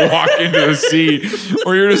 watching her walk into the sea,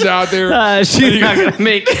 where you're just out there. She's not gonna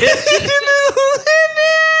make it.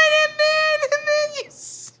 And then you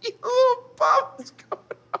see little bubbles coming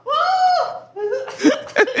up.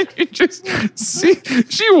 And then you just see,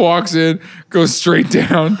 she walks in, goes straight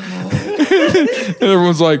down. And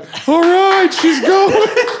everyone's like, all right, she's going.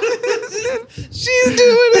 She's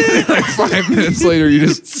doing it. Like 5 minutes later, you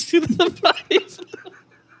just See the pipe.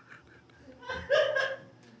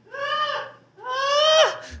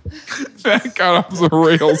 that got off the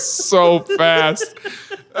rails so fast.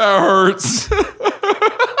 That hurts.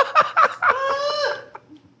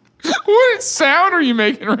 What sound are you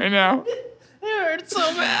making right now? It hurts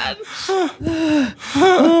so bad.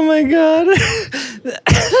 Oh my god.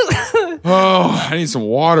 Oh, I need some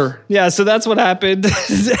water. Yeah, so that's what happened.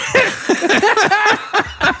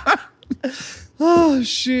 Oh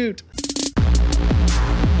shoot.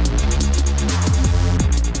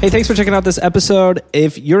 Hey, thanks for checking out this episode.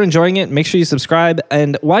 If you're enjoying it, make sure you subscribe.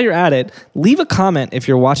 And while you're at it, leave a comment if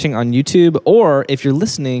you're watching on YouTube, or if you're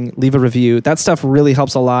listening, leave a review. That stuff really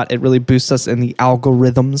helps a lot. It really boosts us in the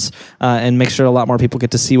algorithms and makes sure a lot more people get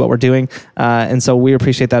to see what we're doing. And so we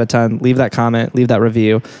appreciate that a ton. Leave that comment, leave that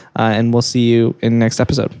review, and we'll see you in the next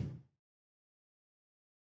episode.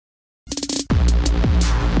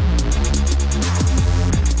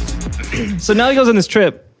 So Nellie goes on this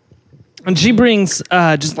trip, and she brings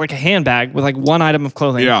just like a handbag with like one item of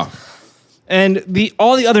clothing. Yeah. And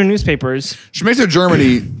all the other newspapers. She makes it to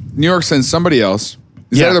Germany. New York sends somebody else.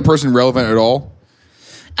 Is that other person relevant at all?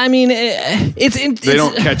 I mean, they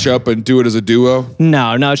don't catch up and do it as a duo?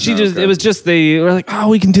 No. It was just they were like, oh,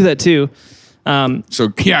 we can do that too.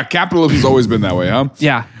 So yeah, capitalism's always been that way, huh?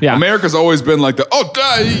 Yeah. America's always been like they're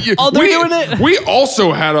doing it. We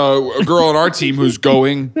also had a girl on our team who's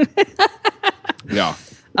going. Yeah.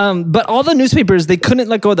 But all the newspapers, they couldn't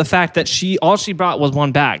let go of the fact that all she brought was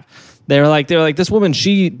one bag. They were like, this woman,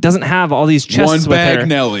 she doesn't have all these chests with her. One bag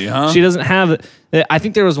Nellie, huh? She doesn't have. I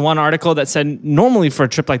think there was one article that said normally for a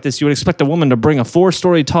trip like this, you would expect a woman to bring a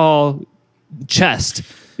 4-story tall chest.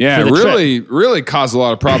 Yeah, it really caused a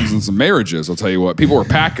lot of problems in some marriages. I'll tell you what, people were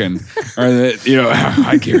packing.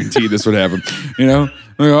 I guarantee this would happen.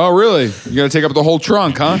 Oh, really? You got to take up the whole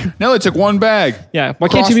trunk, huh? Nellie took one bag. Yeah. Why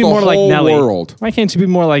can't you be more like Nellie? World. Why can't you be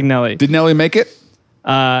more like Nellie? Did Nellie make it?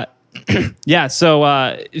 Yeah. So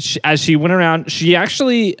as she went around, she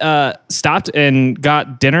actually stopped and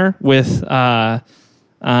got dinner with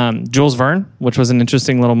Jules Verne, which was an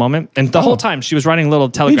interesting little moment. And the whole time she was writing little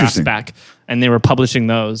telegraphs back, and they were publishing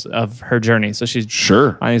those of her journey. So she's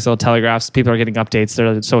on these little telegraphs. People are getting updates.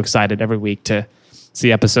 They're so excited every week to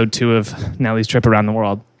see episode 2 of Nellie's trip around the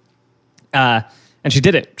world. And she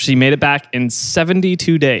did it. She made it back in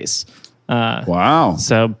 72 days. Wow.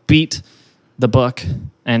 So beat the book,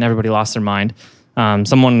 and everybody lost their mind.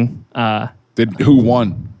 Someone... Who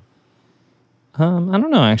won? I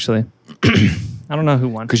don't know, actually. I don't know who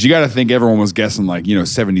won. Because you got to think everyone was guessing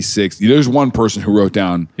 76. There's one person who wrote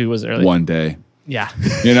down who was early. One day. Yeah.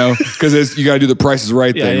 Because you got to do the Price is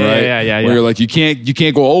Right thing, right? Yeah. Where you're like, you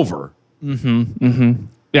can't go over.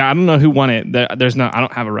 Yeah, I don't know who won it. I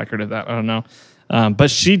don't have a record of that. I don't know.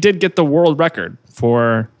 But she did get the world record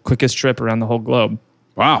for quickest trip around the whole globe.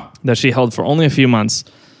 Wow. That she held for only a few months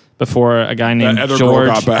before a guy named that other George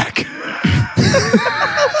girl got back.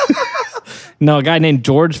 No, a guy named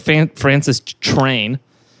George Francis Train.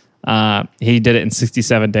 He did it in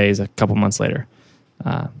 67 days, a couple months later,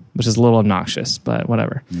 which is a little obnoxious, but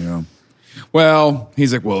whatever. Yeah. Well,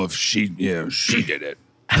 he's like, if she did it.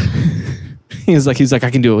 he's like,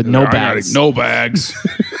 I can do it with no bags. No bags.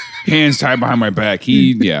 Hands tied behind my back.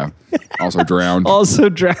 He, also drowned.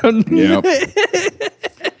 Yep.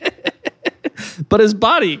 But his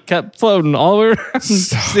body kept floating all around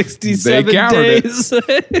 67 days.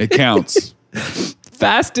 It counts.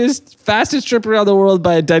 Fastest trip around the world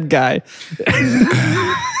by a dead guy.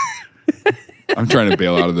 I'm trying to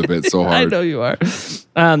bail out of the bit so hard. I know you are.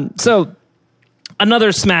 So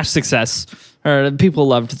another smash success. People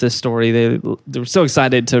loved this story. They were so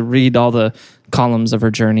excited to read all the columns of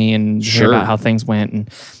her journey and hear about how things went. And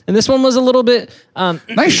this one was a little bit...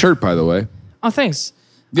 nice shirt, by the way. Oh, thanks.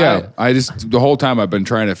 Yeah, the whole time I've been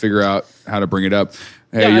trying to figure out how to bring it up.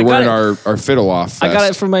 Hey, you're wearing our fiddle off vest. I got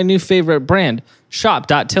it from my new favorite brand,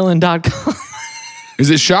 shop.tillin.com. Is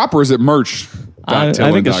it shop or is it merch? I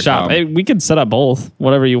think it's shop. Hey, we could set up both,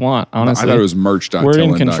 whatever you want, honestly. I thought it was merch.tillin.com. We're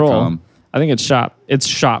in control. I think it's shop. It's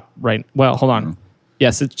shop, right? Well, hold on.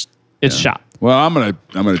 Yes, it's shop. Well, I'm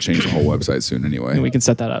gonna change the whole website soon anyway. We can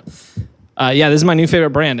set that up. This is my new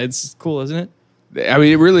favorite brand. It's cool, isn't it? I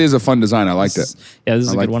mean, it really is a fun design. I liked it. Yeah, this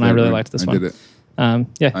is a good one. I really liked this one. I did it.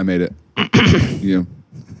 Yeah. I made it. Yeah.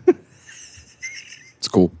 It's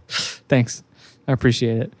cool. Thanks. I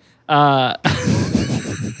appreciate it.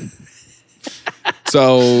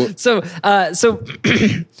 So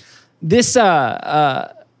this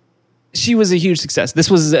she was a huge success.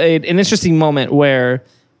 This was an interesting moment where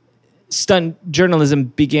stunt journalism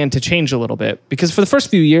began to change a little bit, because for the first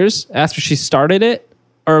few years after she started it,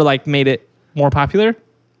 or made it more popular,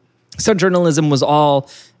 stunt journalism was all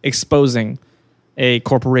exposing a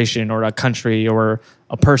corporation or a country or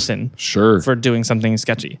a person for doing something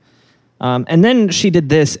sketchy. And then she did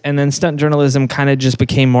this, and then stunt journalism kind of just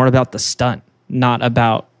became more about the stunt, not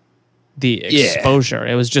about the exposure.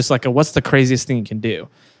 It was just like, what's the craziest thing you can do?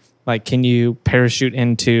 Like, can you parachute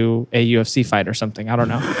into a UFC fight or something? I don't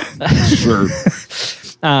know. Sure.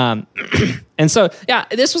 And so,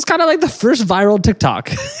 this was kind of like the first viral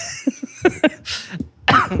TikTok.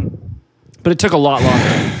 But it took a lot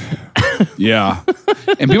longer. Yeah.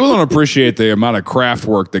 And people don't appreciate the amount of craft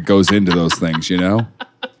work that goes into those things, You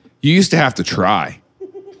used to have to try.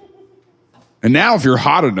 And now if you're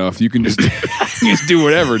hot enough, you can just do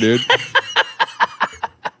whatever, dude.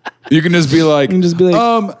 You can just be like,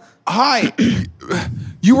 hi,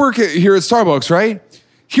 you work here at Starbucks, right?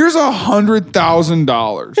 Here's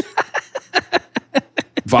 $100,000.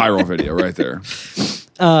 Viral video right there.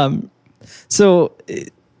 So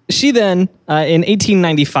she then, in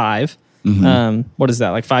 1895, what is that,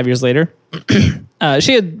 like 5 years later,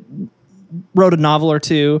 she had wrote a novel or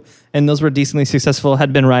two, and those were decently successful,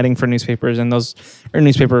 had been writing for newspapers, and her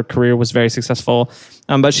newspaper career was very successful.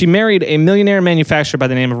 But she married a millionaire manufacturer by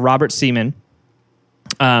the name of Robert Seaman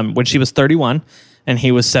when she was 31, and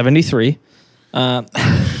he was 73.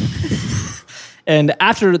 And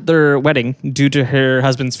after their wedding, due to her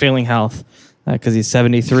husband's failing health, because he's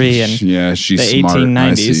 73 and she's the smart.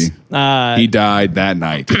 1890s, he died that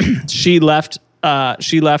night. She left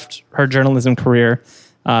her journalism career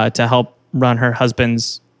to help run her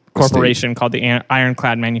husband's corporation called the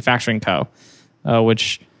Ironclad Manufacturing Co.,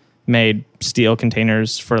 which made steel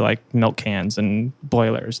containers for like milk cans and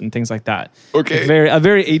boilers and things like that. Okay, a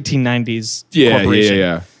very 1890s corporation.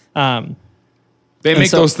 Yeah. They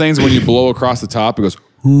make those things when you blow across the top. It goes.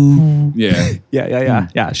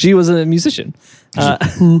 Yeah. She was a musician.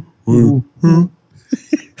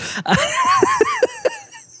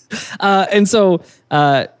 And so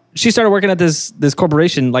she started working at this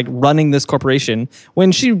corporation, like running this corporation,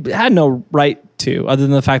 when she had no right to, other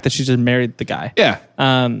than the fact that she just married the guy. Yeah.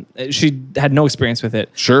 She had no experience with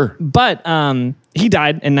it. Sure. But he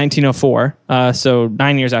died in 1904, so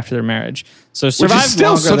 9 years after their marriage. So survived Which is still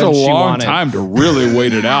longer such than a she long wanted. time to really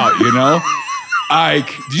wait it out, you know?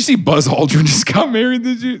 Did you see Buzz Aldrin just got married?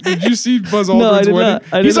 Did you see Buzz Aldrin's No, I did wedding?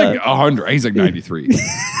 not. He's like 100. He's like 93.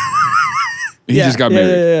 He just got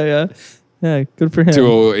married. Yeah, good for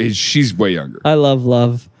him. She's way younger. I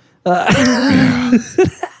love.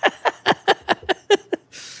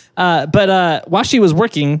 But while she was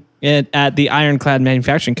working at the Ironclad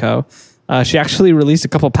Manufacturing Co., she actually released a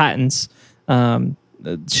couple patents.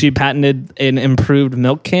 She patented an improved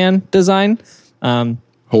milk can design.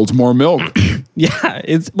 Holds more milk. Yeah,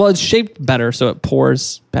 it's shaped better, so it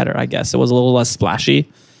pours better, I guess. It was a little less splashy,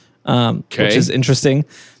 which is interesting.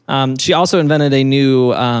 She also invented a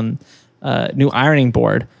new ironing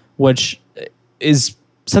board, which is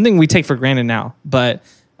something we take for granted now. But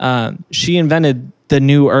she invented the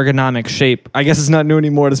new ergonomic shape. I guess it's not new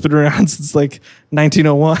anymore. It's been around since like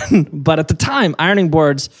 1901. But at the time, ironing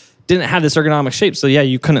boards didn't have this ergonomic shape. So yeah,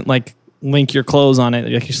 you couldn't like link your clothes on it,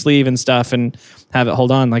 like your sleeve and stuff, and have it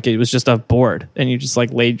hold on. Like it was just a board, and you just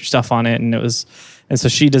like laid your stuff on it, and so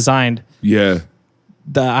she designed the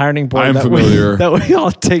ironing board that we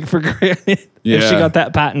all take for granted. Yeah. And she got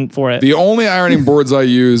that patent for it. The only ironing boards I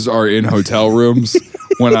use are in hotel rooms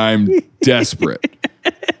when I'm desperate.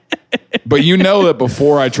 But you know that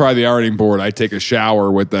before I try the ironing board, I take a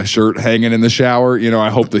shower with the shirt hanging in the shower. You know, I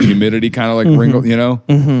hope the humidity kind of like wrinkle, you know?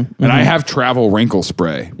 And I have travel wrinkle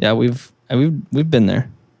spray. Yeah, we've been there.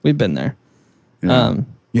 We've been there. Yeah,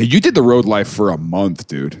 you did the road life for a month,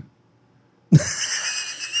 dude.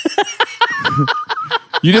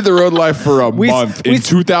 You did the road life for a month in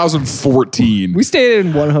 2014. We stayed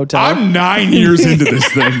in one hotel. I'm 9 years into this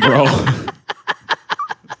thing, bro.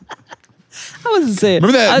 I wasn't saying.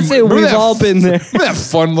 I'd say we've all been there. Remember that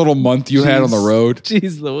fun little month you had on the road?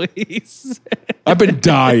 Jeez Louise. I've been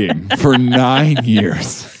dying for 9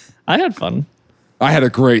 years. I had fun. I had a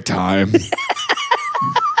great time.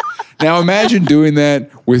 Now imagine doing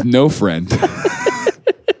that with no friend.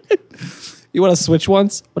 You want to switch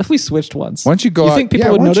once? What if we switched once? Why don't you go out? You think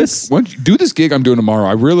people would notice? Why don't you do this gig I'm doing tomorrow?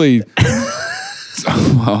 I really...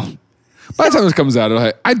 well, by the time this comes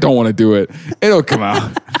out, I don't want to do it. It'll come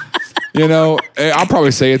out. You know, I'll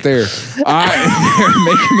probably say it there. They're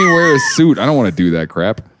making me wear a suit. I don't want to do that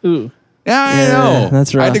crap. Ooh. Yeah, I know.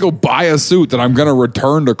 That's right. I had to go buy a suit that I'm going to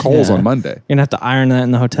return to Kohl's on Monday. You're going to have to iron that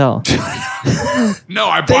in the hotel. No,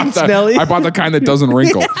 I bought Thanks, Nellie. I bought the kind that doesn't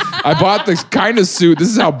wrinkle. I bought the kind of suit. This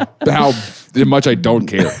is how much I don't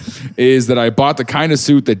care. Is that I bought the kind of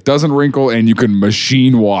suit that doesn't wrinkle and you can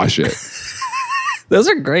machine wash it. Those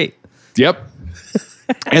are great. Yep.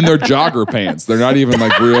 And they're jogger pants. They're not even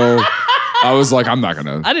like real. I was like, I'm not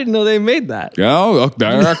gonna. I didn't know they made that. Yeah, look,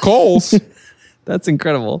 they're at Kohl's. That's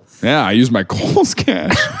incredible. Yeah, I used my Kohl's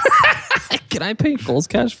cash. Can I pay Kohl's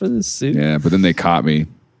cash for this suit? Yeah, but then they caught me.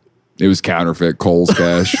 It was counterfeit Kohl's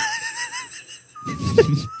cash.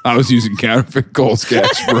 I was using counterfeit Kohl's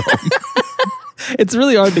cash, bro. It's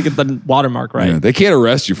really hard to get the watermark right. Yeah, they can't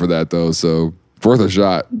arrest you for that though, so it's worth a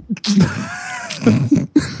shot.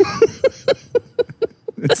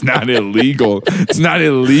 It's not illegal. It's not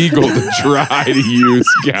illegal to try to use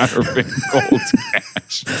counterfeit Kohl's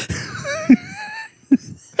cash.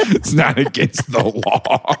 It's not against the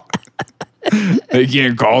law. They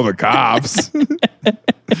can't call the cops.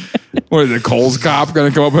 What is the Kohl's cop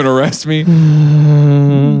going to come up and arrest me?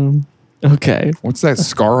 Okay. What's that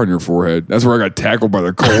scar on your forehead? That's where I got tackled by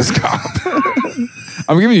the Kohl's cop.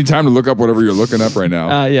 I'm giving you time to look up whatever you're looking up right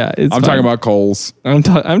now. Yeah, it's I'm fine. talking about Kohl's.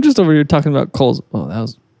 I'm just over here talking about Kohl's. Oh,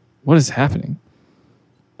 what is happening?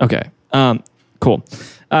 Okay. Cool.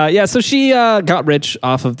 Yeah, so she got rich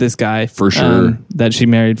off of this guy. For sure. That she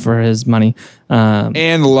married for his money.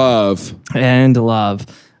 And love. And love.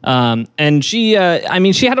 And she,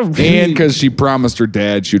 she had a really... And because she promised her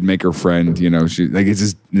dad she'd make her friend,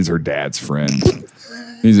 it's her dad's friend.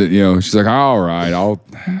 She's like, all right,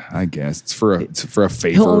 I guess it's for a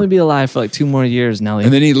favor. He'll only be alive for like 2 more years, Nellie.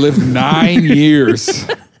 And then he lived 9 years.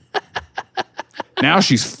 Now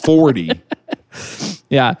she's 40.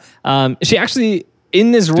 Yeah. She actually,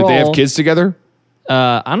 in this role... Did they have kids together?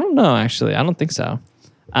 I don't know, actually. I don't think so.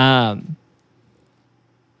 Yeah,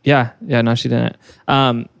 no, she didn't.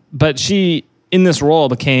 But she, in this role,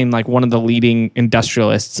 became like one of the leading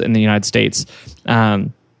industrialists in the United States.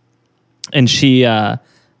 And she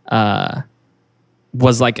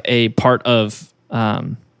was like a part of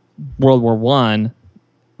World War I,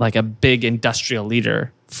 like a big industrial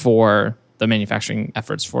leader for the manufacturing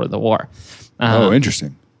efforts for the war.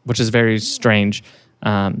 Interesting. Which is very strange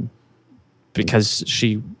because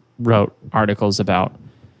she wrote articles about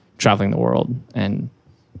traveling the world and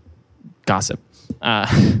gossip.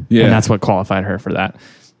 And that's what qualified her for that.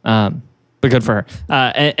 But good for her.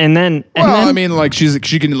 And then,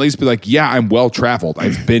 she can at least be like, yeah, I'm well traveled.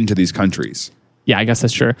 I've been to these countries. Yeah, I guess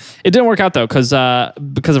that's true. It didn't work out though, because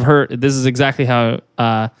of her. This is exactly how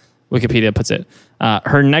Wikipedia puts it.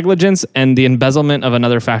 Her negligence and the embezzlement of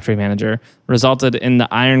another factory manager resulted in the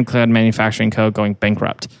ironclad manufacturing code going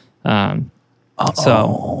bankrupt. So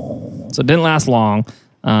it didn't last long.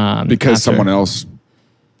 Because someone else.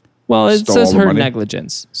 Well, it stole says all the her money.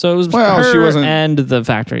 negligence. So it was her she wasn't, and the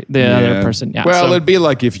factory, the other person. Yeah. Well, so, it'd be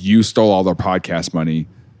like if you stole all their podcast money,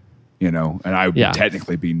 and I would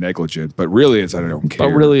technically be negligent, but really I don't care.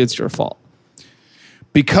 But really it's your fault.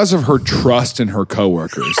 Because of her trust in her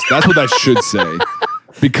coworkers. That's what that should say.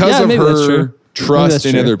 Because of her trust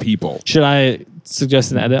in other people. Should I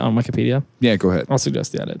suggest an edit on Wikipedia? Yeah, go ahead. I'll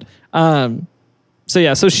suggest the edit.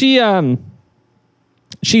 So she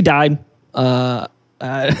died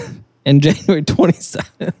in January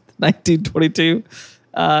 27th, 1922.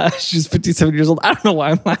 She was 57 years old. I don't know why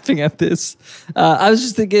I'm laughing at this. I was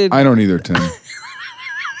just thinking. I don't either, Tim.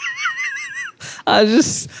 I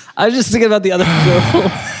was just thinking about the other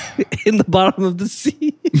girl in the bottom of the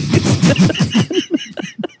sea.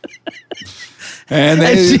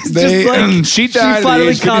 And she died she finally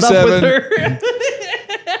at age caught up with 57. her.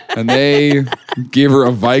 And they gave her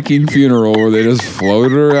a Viking funeral where they just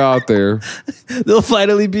floated her out there. They'll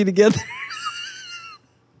finally be together.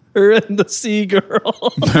 Her and the sea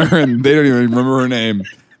girl. And they don't even remember her name.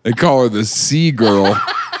 They call her the Sea Girl.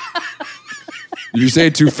 If you say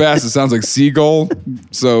it too fast, it sounds like seagull.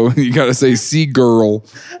 So you got to say Sea Girl.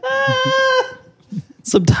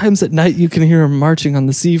 Sometimes at night you can hear her marching on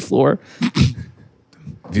the seafloor.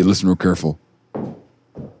 If you listen real careful.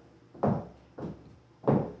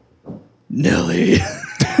 Nellie.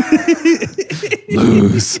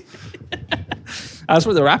 Lose. That's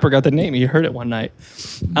where the rapper got the name. He heard it one night.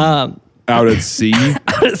 Out at sea?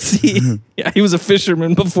 Out at sea. Yeah, he was a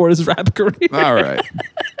fisherman before his rap career. All right.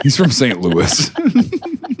 He's from St. Louis.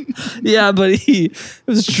 Yeah, but he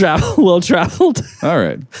was well-traveled. All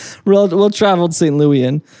right. Well-traveled St.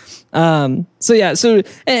 Louian.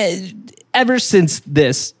 Ever since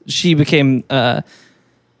this, she became...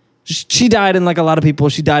 she died, and like a lot of people,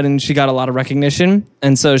 she died and she got a lot of recognition.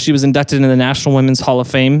 And so she was inducted into the National Women's Hall of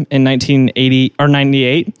Fame in 1980 or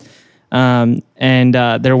 98.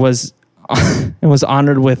 There was it was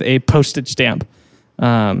honored with a postage stamp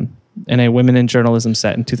in a Women in Journalism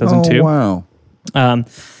set in 2002. Oh, wow.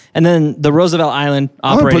 And then the Roosevelt Island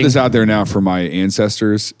I'm going to operating. put this out there now for my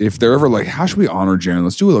ancestors. If they're ever like, how should we honor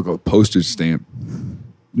journalists? Do like a postage stamp.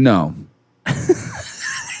 No.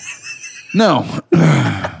 No.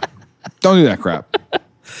 Don't do that crap.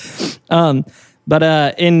 But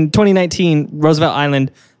in 2019, Roosevelt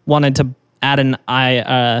Island wanted to add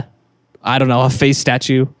a face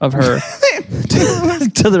statue of her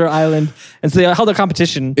to their island. And so they held a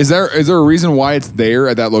competition. Is there a reason why it's there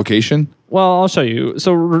at that location? Well, I'll show you.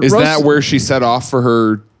 So is that where she set off for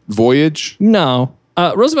her voyage? No.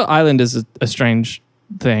 Roosevelt Island is a strange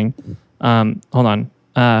thing. Hold on.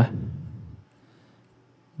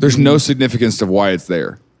 There's no significance to why it's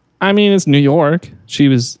there. I mean, it's New York. She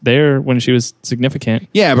was there when she was significant.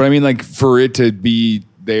 Yeah, but I mean, like, for it to be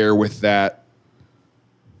there with that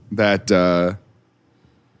what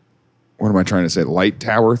am I trying to say? Light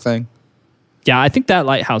tower thing? Yeah, I think that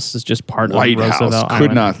lighthouse is just part of Roosevelt Island.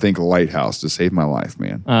 Could not think lighthouse to save my life,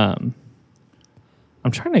 man. I'm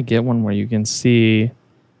trying to get one where you can see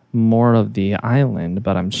more of the island,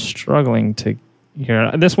 but I'm struggling to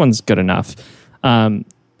hear. This one's good enough. I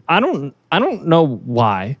don't know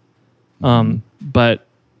why, but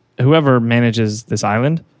whoever manages this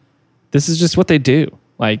island, this is just what they do.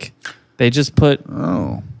 Like, they just put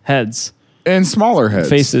heads and smaller heads,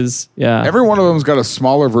 faces. Yeah, every one of them's got a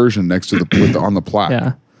smaller version next to on the plaque.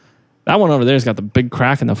 Yeah, that one over there's got the big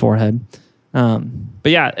crack in the forehead.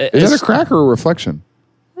 But yeah, is that a crack or a reflection?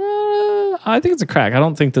 I think it's a crack. I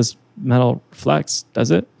don't think this metal reflects. Does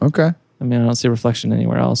it? Okay. I mean, I don't see a reflection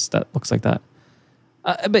anywhere else that looks like that.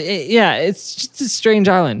 But it's just a strange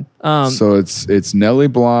island. So it's Nellie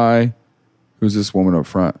Bly. Who's this woman up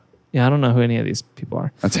front? Yeah, I don't know who any of these people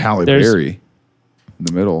are. That's Halle Berry in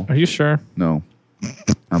the middle. Are you sure? No,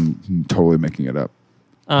 I'm totally making it up.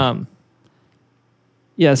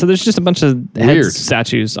 Yeah, so there's just a bunch of head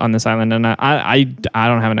statues on this island, and I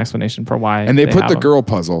don't have an explanation for why. And they put the girl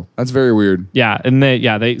puzzle. That's very weird. Yeah, and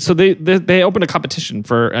they opened a competition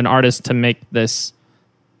for an artist to make this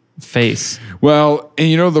face. Well,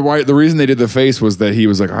 and the reason they did the face was that he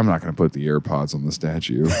was like, I'm not going to put the AirPods on the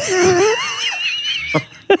statue.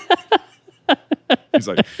 He's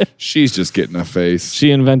like, she's just getting a face.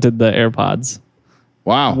 She invented the AirPods.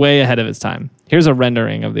 Wow. Way ahead of its time. Here's a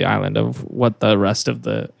rendering of the island of what the rest of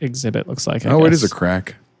the exhibit looks like. I guess. It is a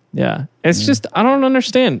crack. Yeah. It's just, I don't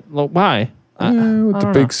understand why. With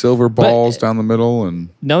the big silver balls down the middle. And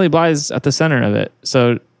Nellie Bly's at the center of it.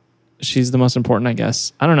 So she's the most important, I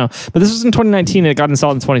guess. I don't know. But this was in 2019 and it got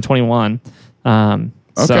installed in 2021. Okay.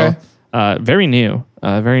 So very new.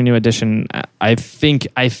 Very new addition. I think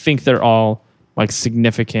they're all like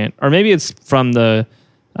significant. Or maybe it's from the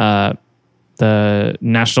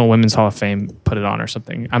National Women's Hall of Fame put it on or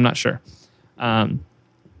something. I'm not sure.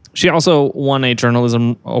 She also won a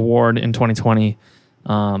journalism award in 2020.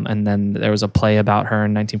 And then there was a play about her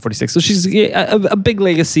in 1946. So she's a big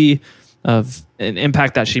legacy of an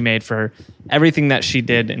impact that she made for everything that she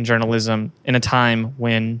did in journalism in a time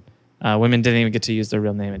when women didn't even get to use their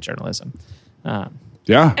real name in journalism.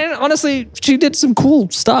 Yeah. And honestly, she did some cool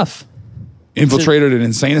stuff. Infiltrated an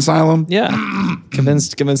insane asylum. Yeah.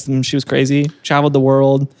 convinced them she was crazy. Traveled the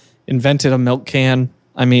world. Invented a milk can.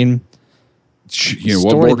 I mean,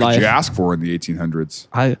 what more could you ask for in the 1800s?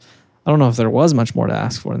 I don't know if there was much more to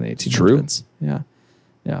ask for in the 1800s. True. Yeah.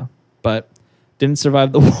 Yeah. But didn't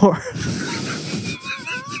survive the war.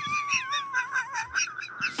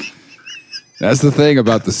 That's the thing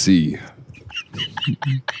about the sea.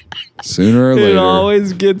 Sooner or later, it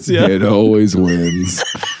always gets you. It always wins.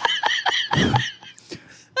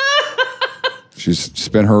 She's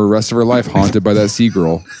spent her rest of her life haunted by that sea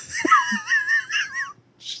girl.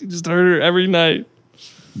 She just heard her every night.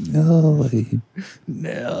 Nellie.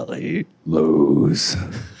 Lose.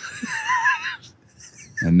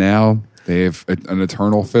 And now they have an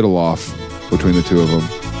eternal fiddle off between the two of them.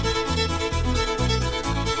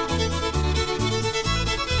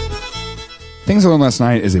 Things I Learned Last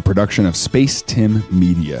Night is a production of Space Tim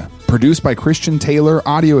Media. Produced by Christian Taylor,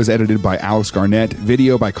 audio is edited by Alex Garnett,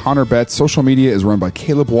 video by Connor Betts, social media is run by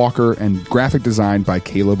Caleb Walker, and graphic design by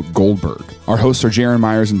Caleb Goldberg. Our hosts are Jaron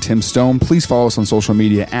Myers and Tim Stone. Please follow us on social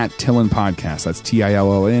media at Tillin Podcast. That's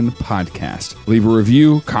TILLN Podcast. Leave a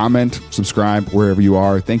review, comment, subscribe wherever you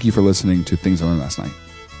are. Thank you for listening to Things I Learned Last Night.